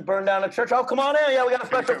children, burn down a church. Oh, come on in. Yeah, we got a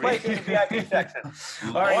special place in the VIP section.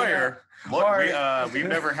 Lawyer. We've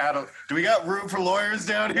never had a. Do we got room for lawyers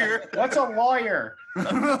down here? What's a lawyer?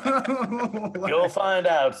 You'll find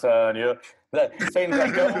out, son. Satan's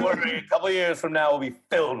like, don't worry. A couple years from now, we'll be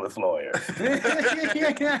filled with lawyers.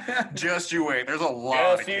 Just you wait. There's a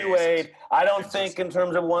lot. Just you wait. I don't think in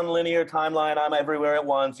terms of one linear timeline. I'm everywhere at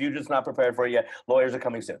once. You're just not prepared for it yet. Lawyers are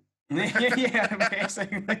coming soon. Yeah,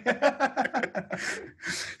 basically.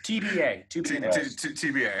 TBA.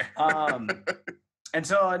 TBA. And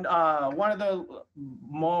so one of the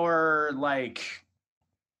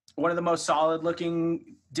most solid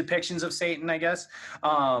looking depictions of Satan, I guess,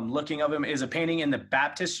 looking of him, is a painting in the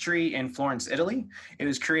baptistry in Florence, Italy. It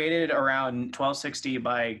was created around 1260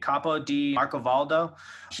 by Capo di Marcovaldo.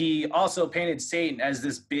 He also painted Satan as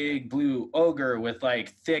this big blue ogre with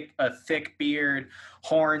like a thick beard,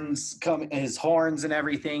 his horns and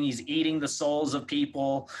everything. He's eating the souls of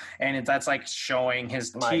people, and that's like showing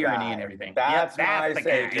his tyranny and everything. That's my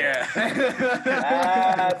Satan. Yeah.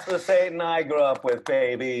 That's the Satan I grew up with,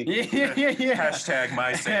 baby. Yeah. Hashtag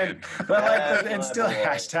my Satan. But still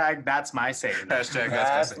hashtag that's my Satan. Hashtag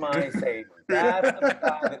that's my Satan.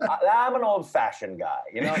 I'm an old-fashioned guy,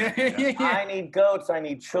 you know? I need goats. I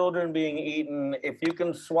need children being eaten. If you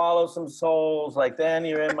can swallow some souls, like, then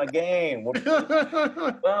you're in my game. Boom.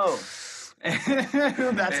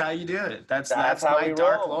 That's how you do it. That's how my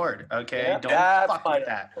Dark Lord. Okay, yeah, don't fuck with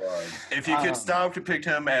that. If you could stop depict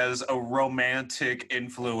him as a romantic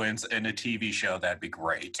influence in a TV show, that'd be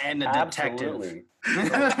great. And a detective.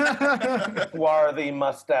 Swarthy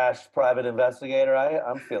mustached private investigator.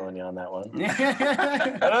 I'm feeling you on that one.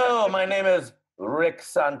 Hello, my name is Rick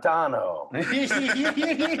Santano.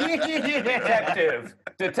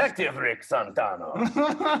 Detective Rick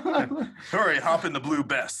Santano. Hurry, hop in the blue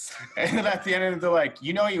best. And then at the end of the, like,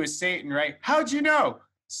 you know he was Satan, right? How'd you know?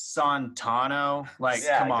 Santano. Like,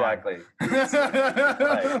 come on. Exactly. A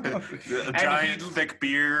giant thick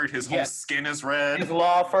beard, his whole skin is red. His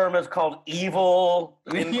law firm is called Evil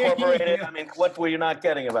Incorporated. I mean, what were you not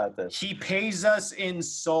getting about this? He pays us in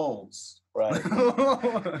souls. Right.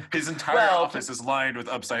 His entire office is lined with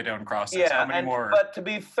upside down crosses. Yeah, how many more? But to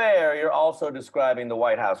be fair, you're also describing the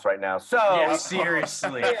White House right now. So yeah,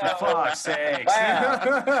 seriously, for fuck's sakes.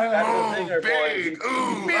 Ooh, big.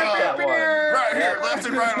 Ooh, right here, left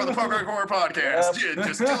and right on the Punk Rock Horror Podcast. Yep.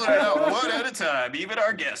 Just filling it out one at a time. Even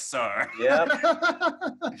our guests are. Yep.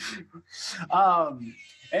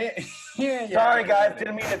 Sorry, guys,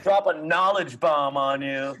 didn't mean to drop a knowledge bomb on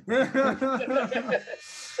you.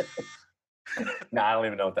 No, I don't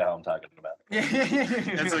even know what the hell I'm talking about.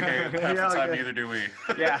 It's okay. Half the time, neither do we.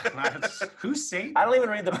 Yeah. Who's Satan? I don't even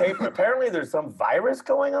read the paper. Apparently, there's some virus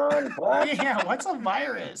going on. What? Yeah, what's a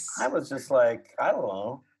virus? I was just like, I don't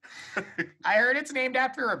know. I heard it's named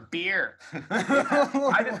after a beer.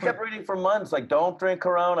 I just kept reading for months, like, don't drink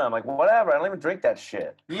Corona. I'm like, whatever. I don't even drink that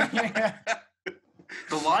shit. Yeah.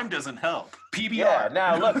 The lime doesn't help. PBR. Yeah,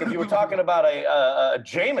 now look, if you were talking about a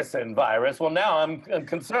Jameson virus, well, now I'm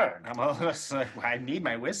concerned. I need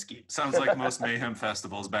my whiskey. Sounds like most mayhem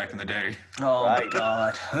festivals back in the day. Oh, my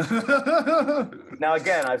God. Now,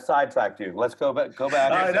 again, I've sidetracked you. Let's go back.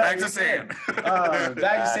 Back to Satan. Back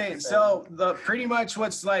to Satan. So, pretty much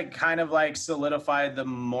what's like kind of like solidified the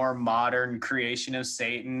more modern creation of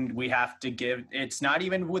Satan, we have to give, it's not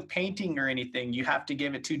even with painting or anything. You have to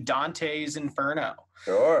give it to Dante's Inferno.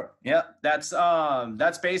 Sure. Yep, that's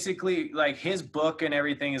basically like his book and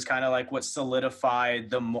everything is kind of like what solidified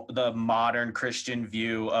the modern Christian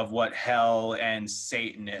view of what hell and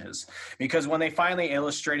Satan is. Because when they finally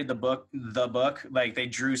illustrated the book, like they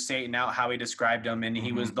drew Satan out how he described him, and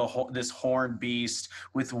he was this horned beast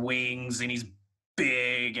with wings, and he's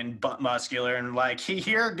big and muscular, and like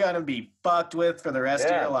you're gonna be fucked with for the rest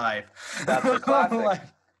of your life. That's the classic.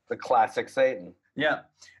 The classic Satan. Yeah.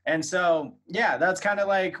 And so, yeah, that's kind of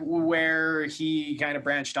like where he kind of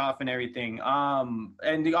branched off and everything.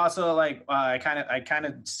 And he also like, I kind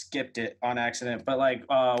of skipped it on accident, but like,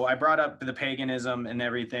 I brought up the paganism and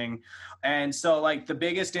everything. And so like the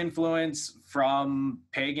biggest influence from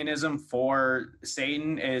paganism for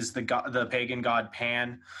Satan is the pagan god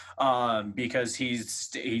Pan, because he's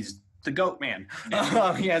the goat man.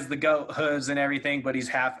 He has the goat hooves and everything, but he's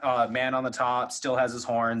half man on the top, still has his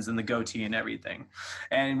horns and the goatee and everything.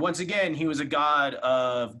 And once again, he was a god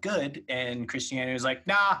of good, and Christianity was like,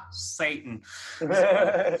 nah, Satan.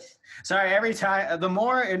 So, sorry, every time, the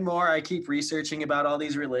more and more I keep researching about all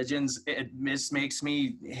these religions, it makes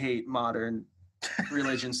me hate modern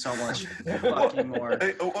religion so much fucking more.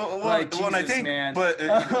 Jesus, I think, man. but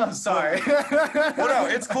sorry. Well, no,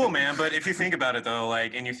 it's cool, man. But if you think about it, though,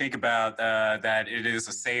 like, and you think about that it is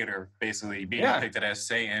a satyr, basically being depicted as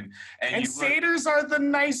Satan, and satyrs are the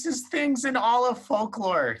nicest things in all of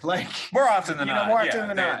folklore. Like more often than not, more often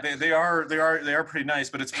than not, they are pretty nice.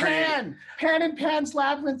 But it's Pan and Pan's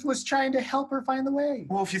Labyrinth was trying to help her find the way.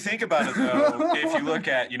 Well, if you think about it, though, if you look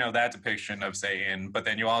at that depiction of Satan, but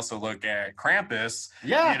then you also look at Krampus.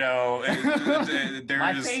 Yeah. There's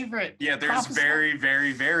my favorite. Yeah, there's very,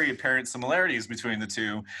 very, very apparent similarities between the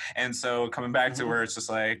two. And so coming back to where it's just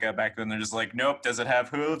like back then they're just like, nope, does it have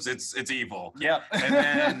hooves? It's evil. Yep.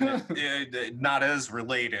 And then not as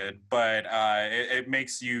related, but it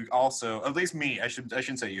makes you also, at least me, I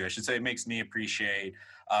shouldn't say you, I should say it makes me appreciate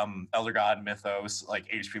Elder God mythos, like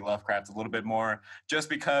H.P. Lovecraft, a little bit more, just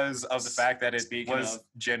because of the fact that it was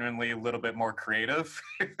genuinely a little bit more creative,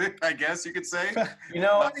 I guess you could say.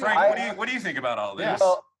 Frank, what do you think about all this?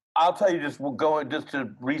 Well, I'll tell you, just going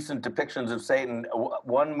to recent depictions of Satan.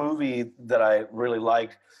 One movie that I really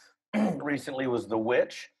liked recently was The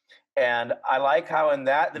Witch. And I like how in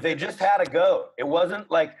that they just had a goat. It wasn't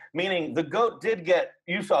like, meaning the goat did get,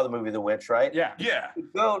 you saw the movie The Witch, right? Yeah. Yeah. The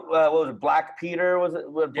goat, what was it, Black Peter? Was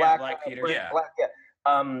it Black Peter?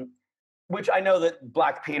 Which I know that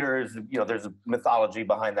Black Peter is, there's a mythology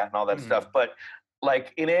behind that and all that stuff. But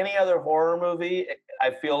like in any other horror movie,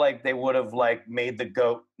 I feel like they would have like made the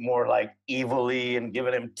goat more like evilly and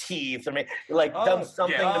given him teeth or done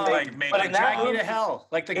something to make. But in that movie, to hell,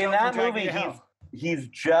 like the goat in that movie, he's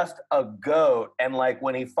just a goat, and like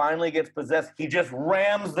when he finally gets possessed, he just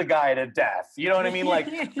rams the guy to death. You know what I mean?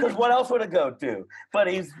 Like, because what else would a goat do?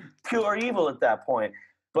 But he's pure evil at that point.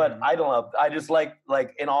 But I don't know. I just like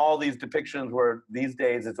in all these depictions where these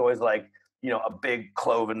days it's always like, a big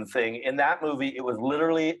cloven thing. In that movie, it was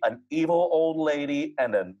literally an evil old lady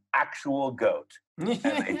and an actual goat. And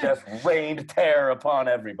they just rained terror upon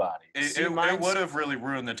everybody. It would have really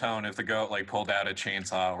ruined the tone if the goat pulled out a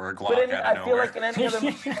chainsaw or a Glock out of nowhere. I feel like in any other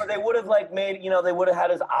movie, they would have made, they would have had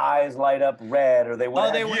his eyes light up red, or they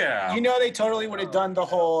would. They totally would have done the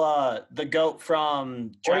whole the goat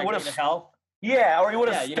from Drag Me to Hell. Yeah, or he would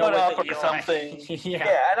have stood up or something.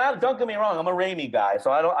 And don't get me wrong, I'm a Raimi guy,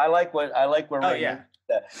 so I like where Raimi.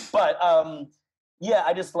 But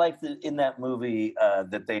I just liked in that movie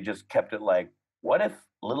that they just kept it like, what if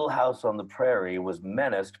Little House on the Prairie was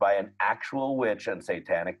menaced by an actual witch and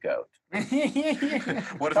satanic goat?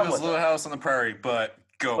 What if it was Little House on the Prairie, but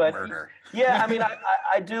goat murder? Yeah, I mean,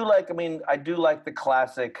 I do like the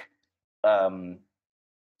classic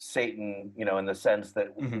Satan, in the sense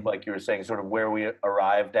that, like you were saying, sort of where we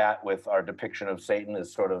arrived at with our depiction of Satan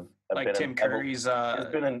is sort of like Tim Curry's. It's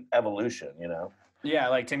been an evolution, Yeah,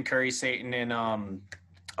 like Tim Curry's Satan in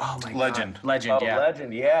Legend. Legend,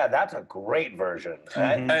 Legend, yeah, that's a great version.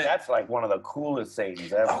 That's like one of the coolest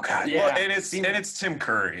Satans ever. Oh god, yeah, well, and it's Tim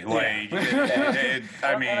Curry. I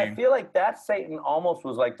mean, and I feel like that Satan almost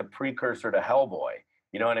was like the precursor to Hellboy.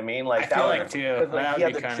 You know what I mean? Like I feel like too.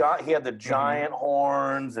 He had the giant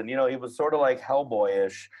horns, and he was sort of like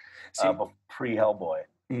Hellboy-ish, pre-Hellboy.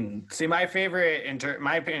 See, my favorite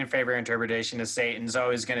interpretation of Satan's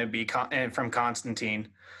always going to be from Constantine.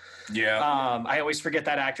 Yeah. I always forget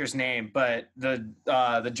that actor's name, but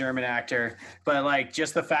the German actor. But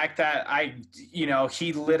just the fact that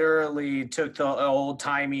he literally took the old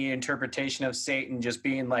timey interpretation of Satan just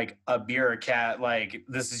being like a bureaucrat, like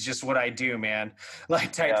this is just what I do, man,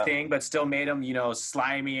 type thing, but still made him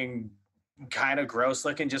slimy and kind of gross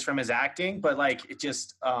looking just from his acting, but it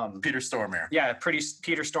just Peter Stormare. Yeah, pretty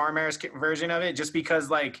Peter Stormare's version of it, just because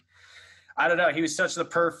I don't know. He was such the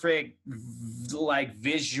perfect,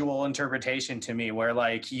 visual interpretation to me, where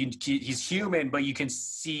he's human, but you can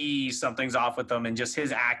see something's off with him, and just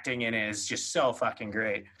his acting in it is just so fucking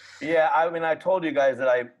great. Yeah, I mean, I told you guys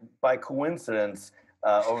that by coincidence,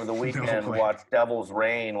 over the weekend watched Devil's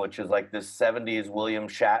Reign, which is like this 70s William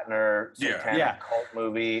Shatner satanic cult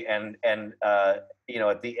movie, and you know,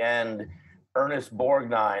 at the end, Ernest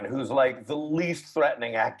Borgnine, who's like the least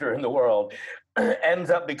threatening actor in the world, ends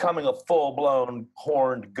up becoming a full-blown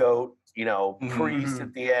horned goat, you know, priest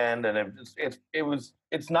at the end, and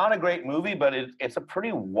it's not a great movie, but it's a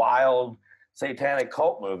pretty wild satanic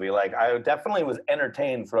cult movie. Like, I definitely was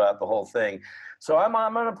entertained throughout the whole thing. So I'm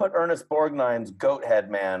going to put Ernest Borgnine's Goat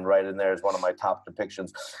Head Man right in there as one of my top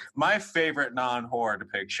depictions. My favorite non-horror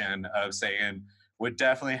depiction of Satan would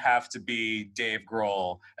definitely have to be Dave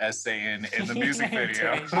Grohl as Satan in the music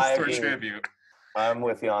video for Tribute. I'm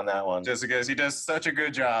with you on that one. Just because he does such a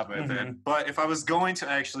good job with it. But if I was going to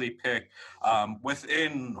actually pick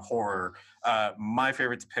within horror, my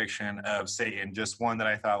favorite depiction of Satan, just one that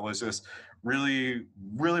I thought was just really,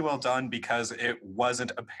 really well done because it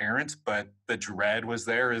wasn't apparent, but the dread was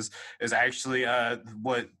there, is actually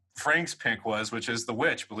what Frank's pick was, which is The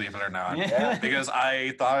Witch, believe it or not. Yeah. Because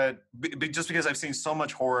I thought, just because I've seen so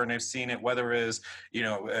much horror and I've seen it, whether it is, you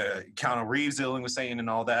know, Keanu Reeves dealing with Satan and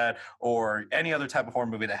all that, or any other type of horror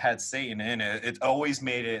movie that had Satan in it, it always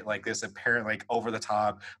made it like this apparent, like over the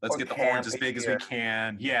top, let's get the horns as big as we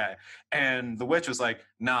can. Yeah. And The Witch was like,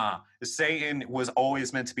 nah, Satan was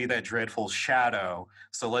always meant to be that dreadful shadow.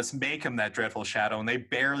 So let's make him that dreadful shadow. And they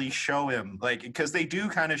barely show him, like, because they do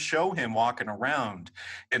kind of show him walking around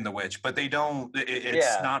in The Witch, but they don't,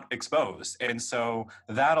 it's not exposed. And so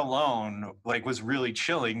that alone, like, was really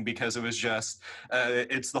chilling because it was just,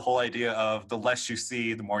 it's the whole idea of the less you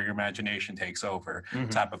see, the more your imagination takes over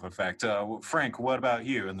type of effect. Frank, what about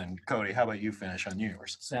you? And then Cody, how about you finish on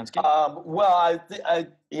yours? Sounds good. Well,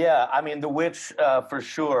 I mean, The Witch for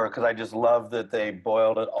sure, because I just love that they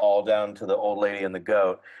boiled it all down to the old lady and the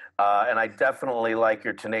goat. And I definitely like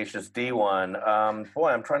your Tenacious D one. Boy,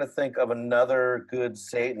 I'm trying to think of another good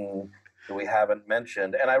Satan that we haven't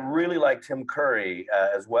mentioned. And I really like Tim Curry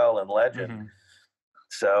as well in Legend.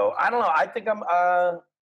 So I don't know. I think I'm.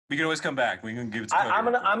 We can always come back. We can give it to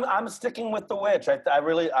Cody. I'm sticking with The Witch.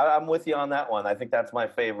 I'm with you on that one. I think that's my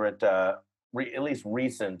favorite, at least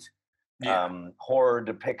recent horror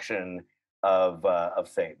depiction of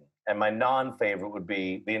Satan. And my non-favorite would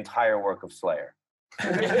be the entire work of Slayer.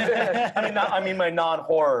 I mean my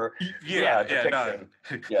non-horror depiction.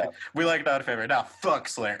 We like non-favorite. Now, fuck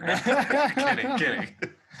Slayer. Kidding.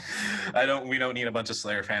 We don't need a bunch of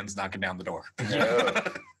Slayer fans knocking down the door. No.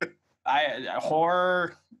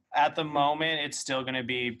 Horror at the moment, it's still going to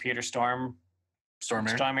be Peter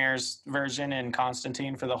Stormare's version and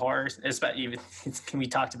Constantine for the horror. We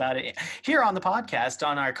talked about it here on the podcast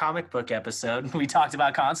on our comic book episode. We talked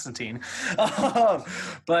about Constantine. But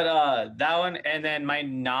that one, and then my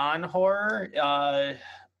non-horror.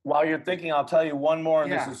 While you're thinking, I'll tell you one more.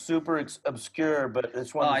 And this is super obscure, but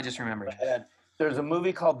this one. Oh, I just remembered. There's a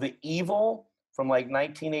movie called The Evil from like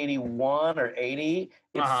 1981 or 80.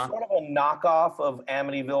 It's sort of a knockoff of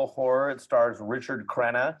Amityville Horror. It stars Richard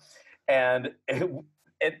Crenna. And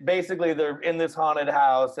it basically, they're in this haunted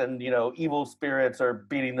house and, you know, evil spirits are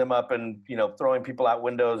beating them up and, you know, throwing people out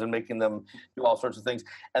windows and making them do all sorts of things.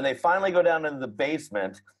 And they finally go down into the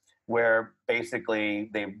basement where basically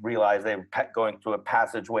they realize they're going through a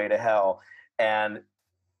passageway to hell. And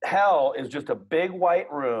hell is just a big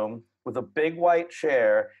white room with a big white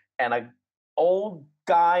chair and an old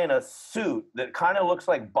guy in a suit that kind of looks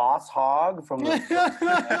like Boss Hogg from the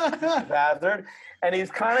Hazard. And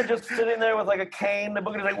he's kind of just sitting there with like a cane, the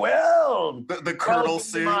book, and he's like, well, the Colonel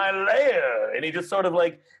suit. My lair. And he just sort of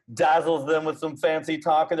like dazzles them with some fancy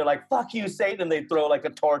talk. And they're like, fuck you, Satan. And they throw like a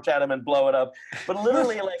torch at him and blow it up. But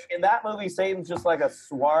literally, like in that movie, Satan's just like a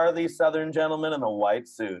swarthy Southern gentleman in a white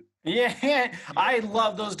suit. Yeah, I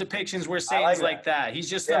love those depictions where Satan's like that. He's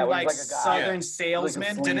just some like Southern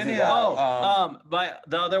salesman. But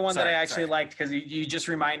the other one that I actually liked, because you just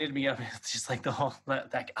reminded me of it, it's just like the whole,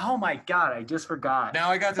 like, oh my God, I just forgot.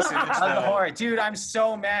 Now I got this image of the horror. Dude, I'm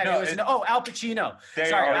so mad. Al Pacino.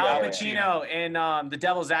 Al Pacino in The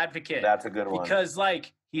Devil's Advocate. That's a good one. Because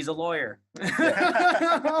like, he's a lawyer.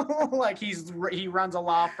 Like he runs a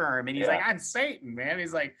law firm and he's like, I'm Satan, man.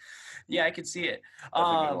 He's like, yeah, I could see it.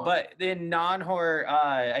 But in non-horror,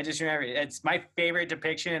 I just remember it's my favorite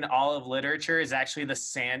depiction in all of literature is actually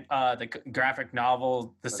the graphic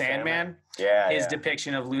novel The Sandman. His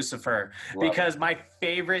depiction of Lucifer. Because my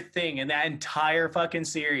favorite thing in that entire fucking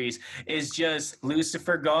series is just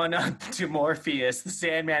Lucifer going up to Morpheus, the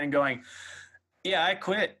Sandman, and going, yeah, I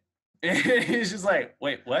quit. And he's just like,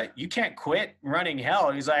 wait, what? You can't quit running hell.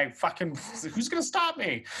 And he's like, fucking, who's gonna stop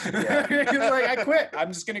me? Yeah. He's like, I quit.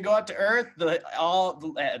 I'm just gonna go out to Earth.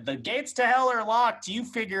 The gates to hell are locked. You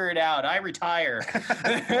figure it out. I retire.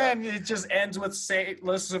 And it just ends with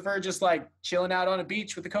Lucifer just like chilling out on a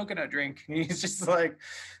beach with a coconut drink. And he's just like,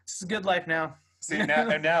 this is a good life now. See, now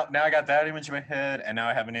I got that image in my head, and now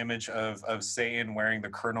I have an image of Satan wearing the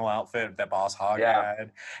Colonel outfit that Boss Hogg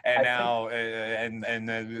had, and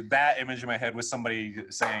that image in my head was somebody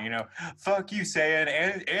saying, you know, "Fuck you,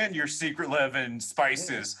 Satan, and your secret leaven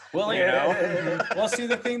spices." Well, you know. Well, see,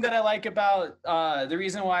 the thing that I like about the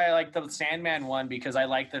reason why I like the Sandman one, because I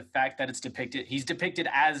like the fact that he's depicted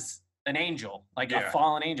as an angel, like a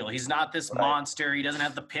fallen angel. He's not this monster. He doesn't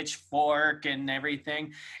have the pitchfork and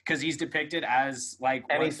everything, because he's depicted as like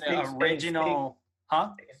the original.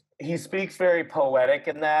 He speaks very poetic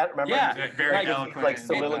in that. Remember? Yeah, very eloquent, like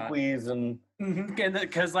soliloquies and.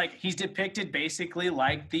 Because like he's depicted basically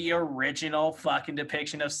like the original fucking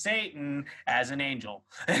depiction of Satan as an angel.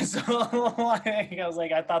 And so like, I was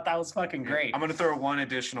like, I thought that was fucking great. I'm gonna throw one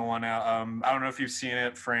additional one out. I don't know if you've seen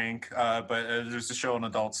it, Frank, but there's a show on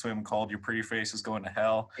Adult Swim called "Your Pretty Face Is Going to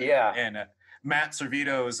Hell." Yeah. And Matt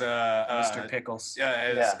Servito's Mr. Pickles.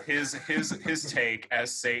 His take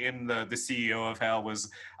as Satan, the CEO of Hell,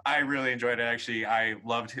 was, I really enjoyed it. Actually, I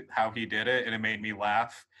loved how he did it, and it made me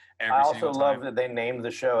laugh. I also love that they named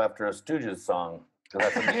the show after a Stooges song.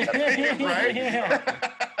 That's right? Yeah.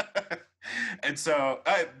 And so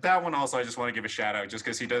that one also I just want to give a shout out, just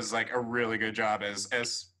because he does like a really good job as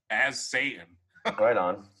Satan. Right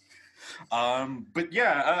on. But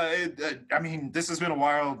yeah, I mean, this has been a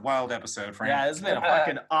wild episode, Frank. Yeah, it's been a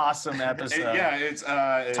fucking awesome episode. It's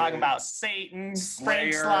talking about Satan,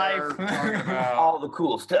 Slayer, Frank's life, talking about all the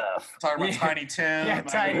cool stuff. Talking about Tiny Tim. Yeah,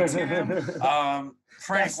 Tiny Tim.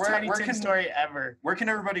 Frank, Tiny Tim story ever. Where can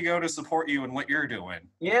everybody go to support you and what you're doing?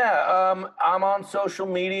 Yeah, I'm on social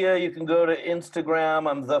media. You can go to Instagram.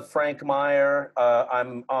 I'm the Frank Meyer.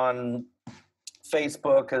 I'm on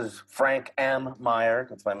Facebook as Frank M. Meyer.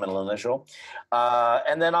 That's my middle initial.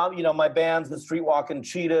 And then my band's the Streetwalkin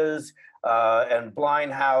Cheetahs and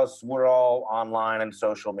Blind House. We're all online and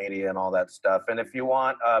social media and all that stuff. And if you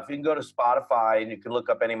want, if you can go to Spotify and you can look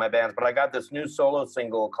up any of my bands. But I got this new solo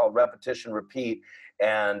single called Repetition Repeat.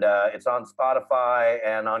 And it's on Spotify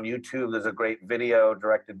and on YouTube. There's a great video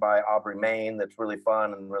directed by Aubrey Main that's really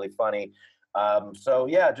fun and really funny. So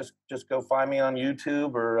yeah, just go find me on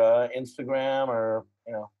YouTube or Instagram or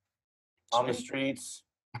on the streets.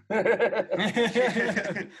 At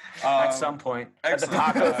some point. At the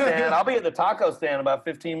taco stand. I'll be at the taco stand in about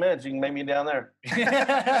 15 minutes. You can make me down there.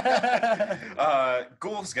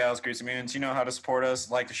 Ghouls, Gals, Crazy Moons, you know how to support us.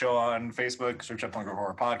 Like the show on Facebook, search up Punk Rock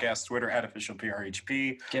Horror Podcast, Twitter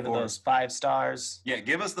 @officialPRHP. Give it those 5 stars. Yeah,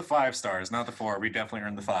 give us the 5 stars, not the 4. We definitely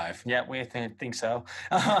earned the 5. Yeah, we think so.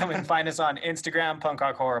 And find us on Instagram, Punk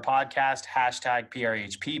Rock Horror Podcast,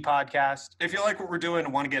 #PRHP Podcast. If you like what we're doing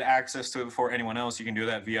and want to get access to it before anyone else, you can do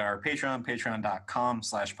that via our Patreon,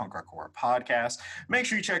 patreon.com/punkrockhorrorpodcast. Make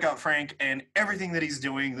sure you check out Frank and everything that he's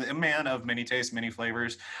doing, the man of many tastes, many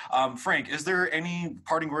flavors. Frank, is there any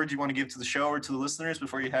parting words you want to give to the show or to the listeners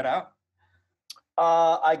before you head out?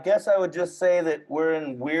 I guess I would just say that we're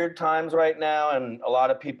in weird times right now, and a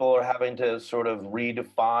lot of people are having to sort of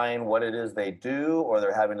redefine what it is they do, or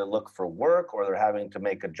they're having to look for work, or they're having to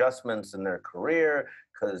make adjustments in their career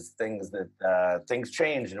because things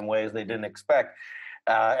change in ways they didn't expect.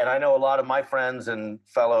 And I know a lot of my friends and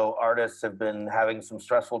fellow artists have been having some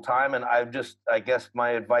stressful time. And I guess my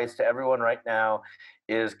advice to everyone right now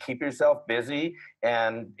is keep yourself busy.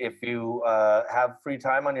 And if you have free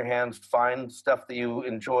time on your hands, find stuff that you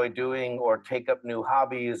enjoy doing, or take up new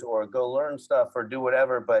hobbies, or go learn stuff, or do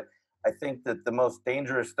whatever. But I think that the most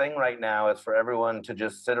dangerous thing right now is for everyone to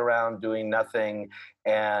just sit around doing nothing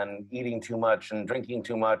and eating too much and drinking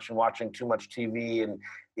too much and watching too much TV. And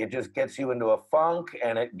it just gets you into a funk,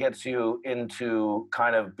 and it gets you into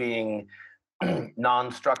kind of being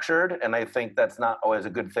non-structured. And I think that's not always a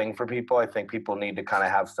good thing for people. I think people need to kind of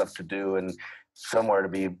have stuff to do and somewhere to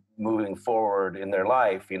be moving forward in their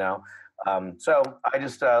life, So I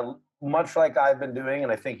just, much like I've been doing,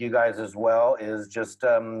 and I think you guys as well, is just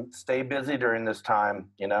stay busy during this time,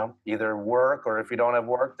 either work, or if you don't have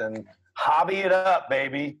work, then hobby it up,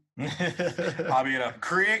 baby. Hobby it up.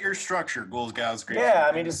 Create your structure, Ghouls, Gals, Crazy Yeah,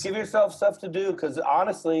 I mean, just give yourself stuff to do, because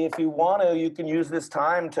honestly, if you want to, you can use this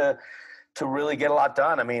time to really get a lot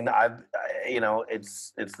done. I mean,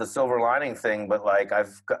 it's the silver lining thing, but like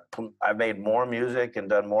I've made more music and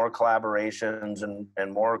done more collaborations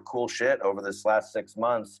and more cool shit over this last 6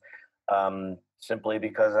 months, simply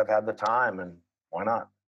because I've had the time, and why not?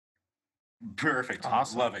 Perfect.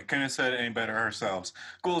 Awesome. Love it. Couldn't have said it any better ourselves.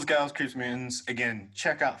 Ghouls, Gals, Creeps, Mutants. Again,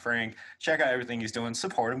 check out Frank. Check out everything he's doing.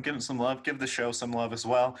 Support him. Give him some love. Give the show some love as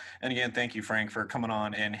well. And again, thank you, Frank, for coming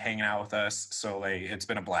on and hanging out with us so late. It's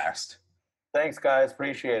been a blast. Thanks, guys.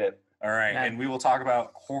 Appreciate it. All right. Yeah. And we will talk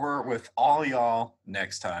about horror with all y'all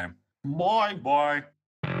next time. Bye. Bye.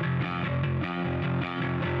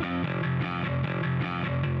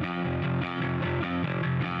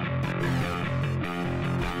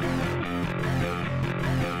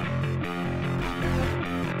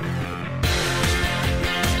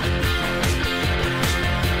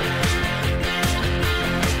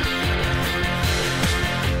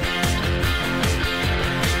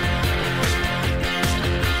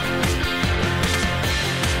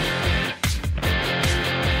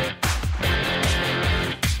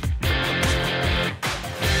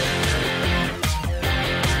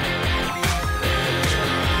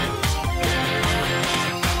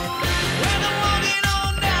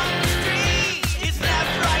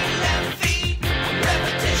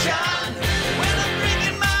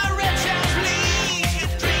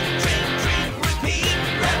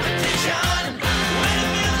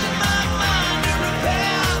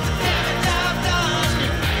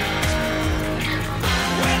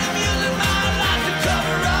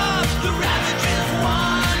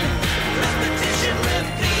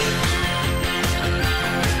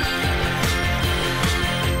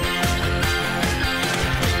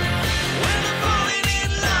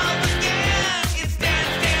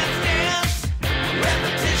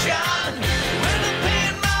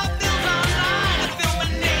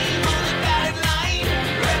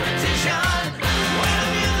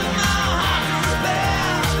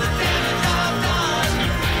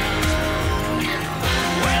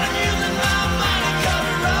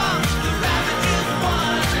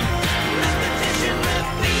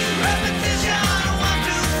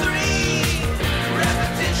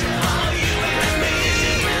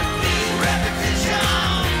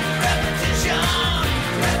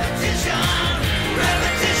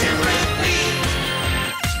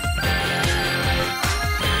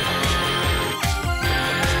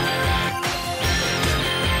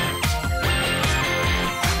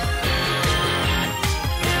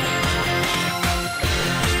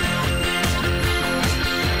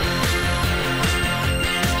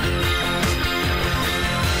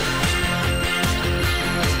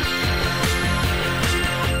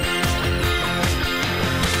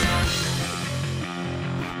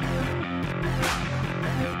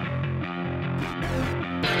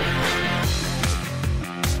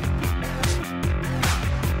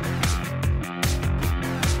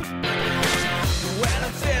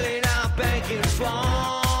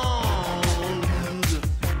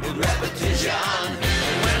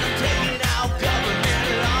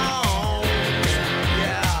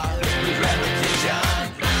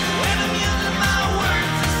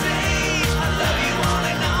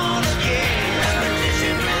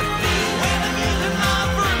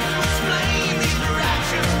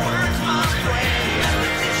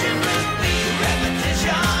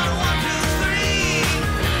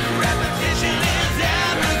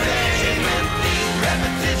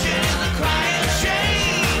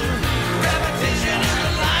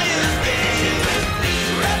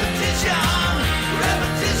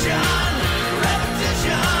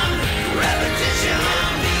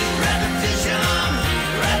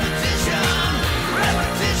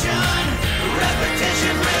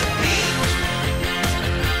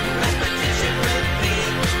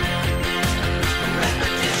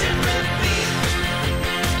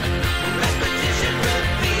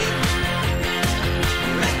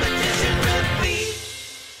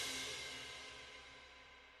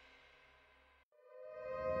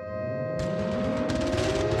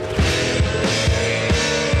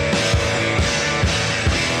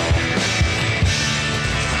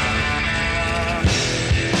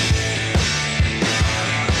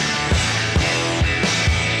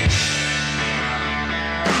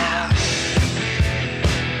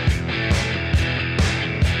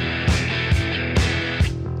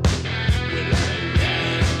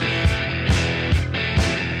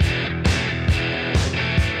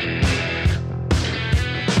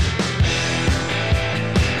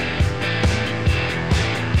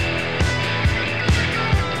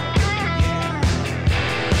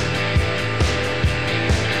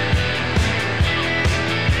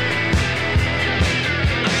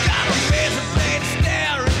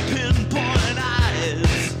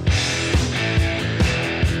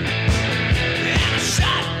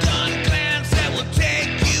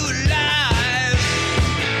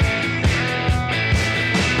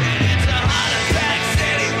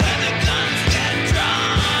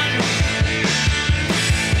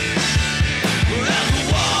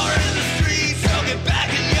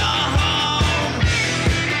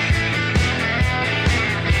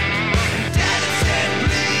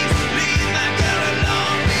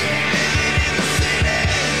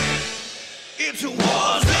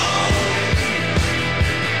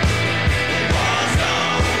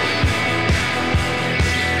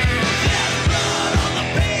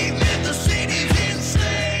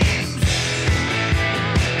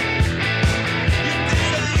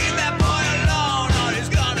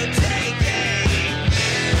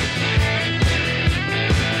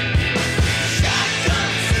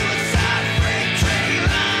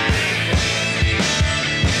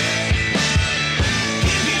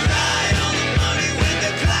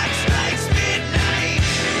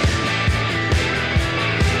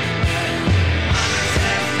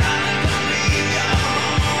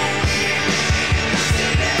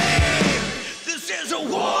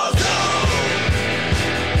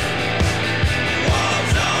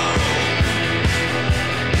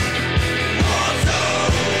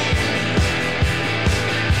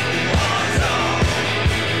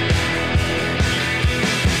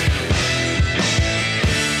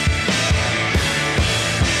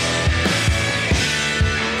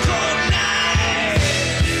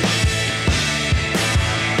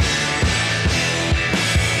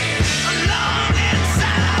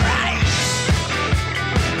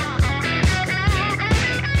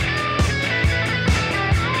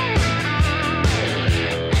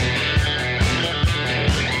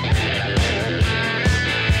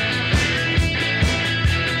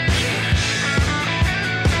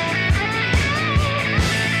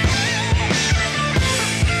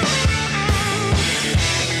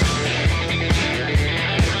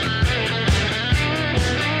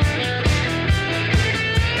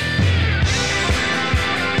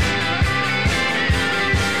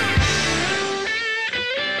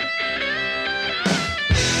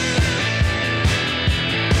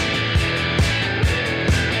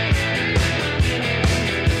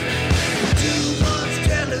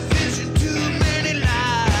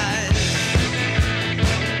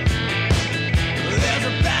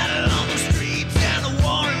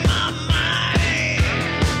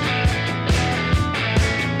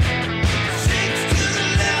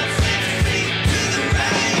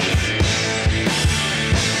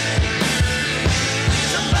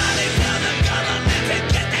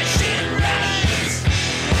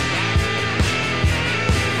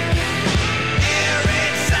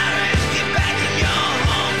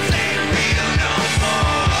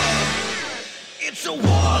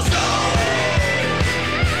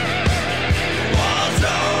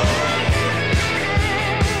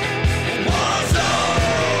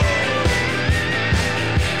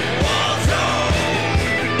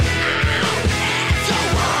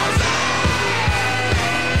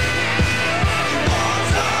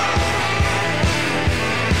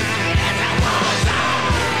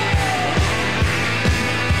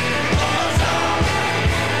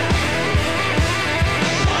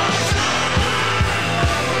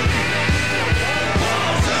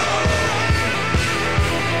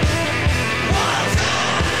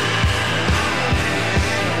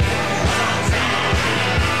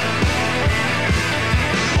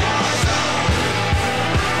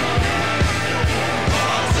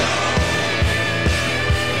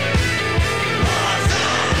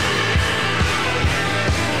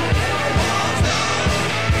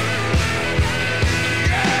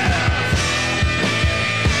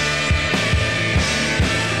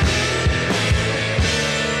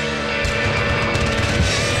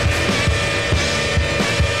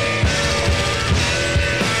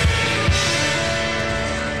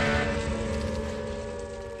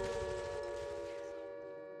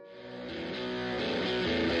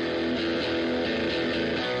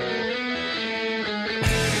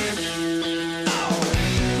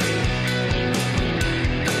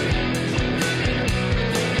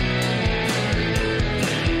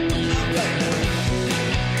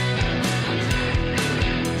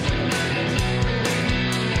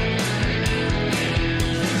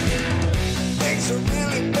 Things are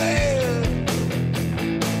really bad,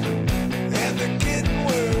 and they're getting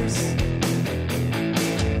worse.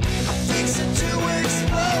 I'm fixing to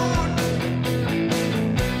explode.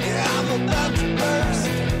 Yeah, I'm about to burst.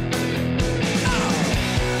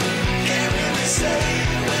 Can't really say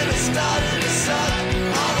when it started to suck.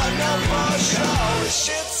 All I know for sure is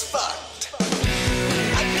shit's fucked.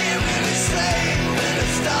 I can't really say when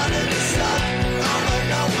it started to suck. All I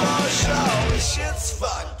know for sure is shit's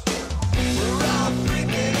fucked. We're all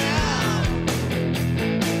freaking out.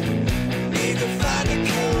 Need to find a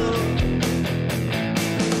cure.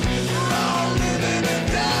 We're all living in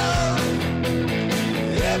doubt.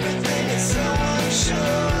 Everything is so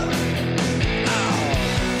unsure.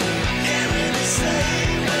 Can't really say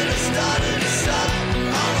when it started to suck.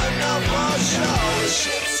 All I know for sure is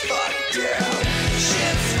shit's fucked, yeah.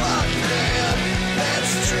 Shit's fucked, man.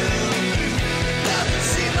 That's true. Doesn't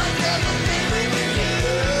seem like there's a thing we can do.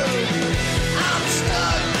 I'm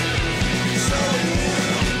stuck. So you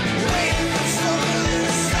waiting for something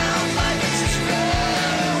that sounds like it's true.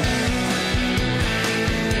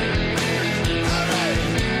 Alright.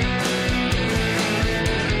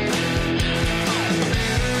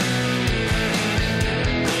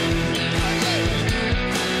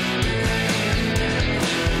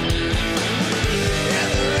 Yeah,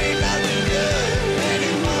 there ain't nothing good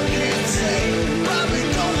anyone can say. Probably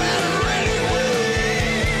don't matter anyway.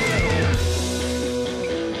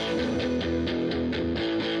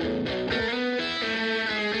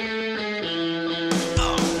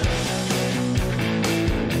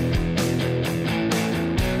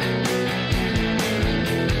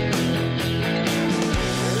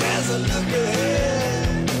 As I look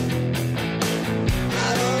ahead, I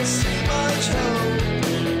don't see much hope.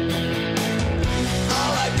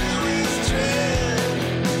 All I do is dread.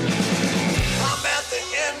 I'm at the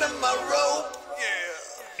end of my rope, yeah.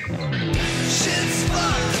 Shit's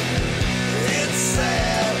fucked, it's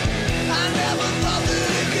sad. I never thought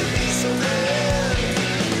that it could be so bad.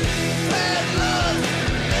 Bad luck,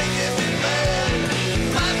 making me mad.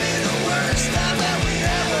 Might be the worst time that we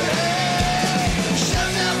ever had. Shut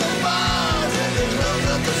down the bars and they close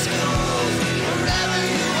up the schools. Wherever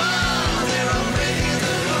you are, they're all breaking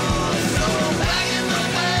the rules. So I'm packing my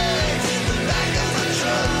bags in the back of my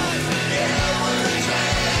truck. Yeah, we're a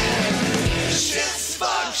drag. Shit's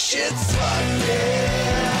fucked, shit's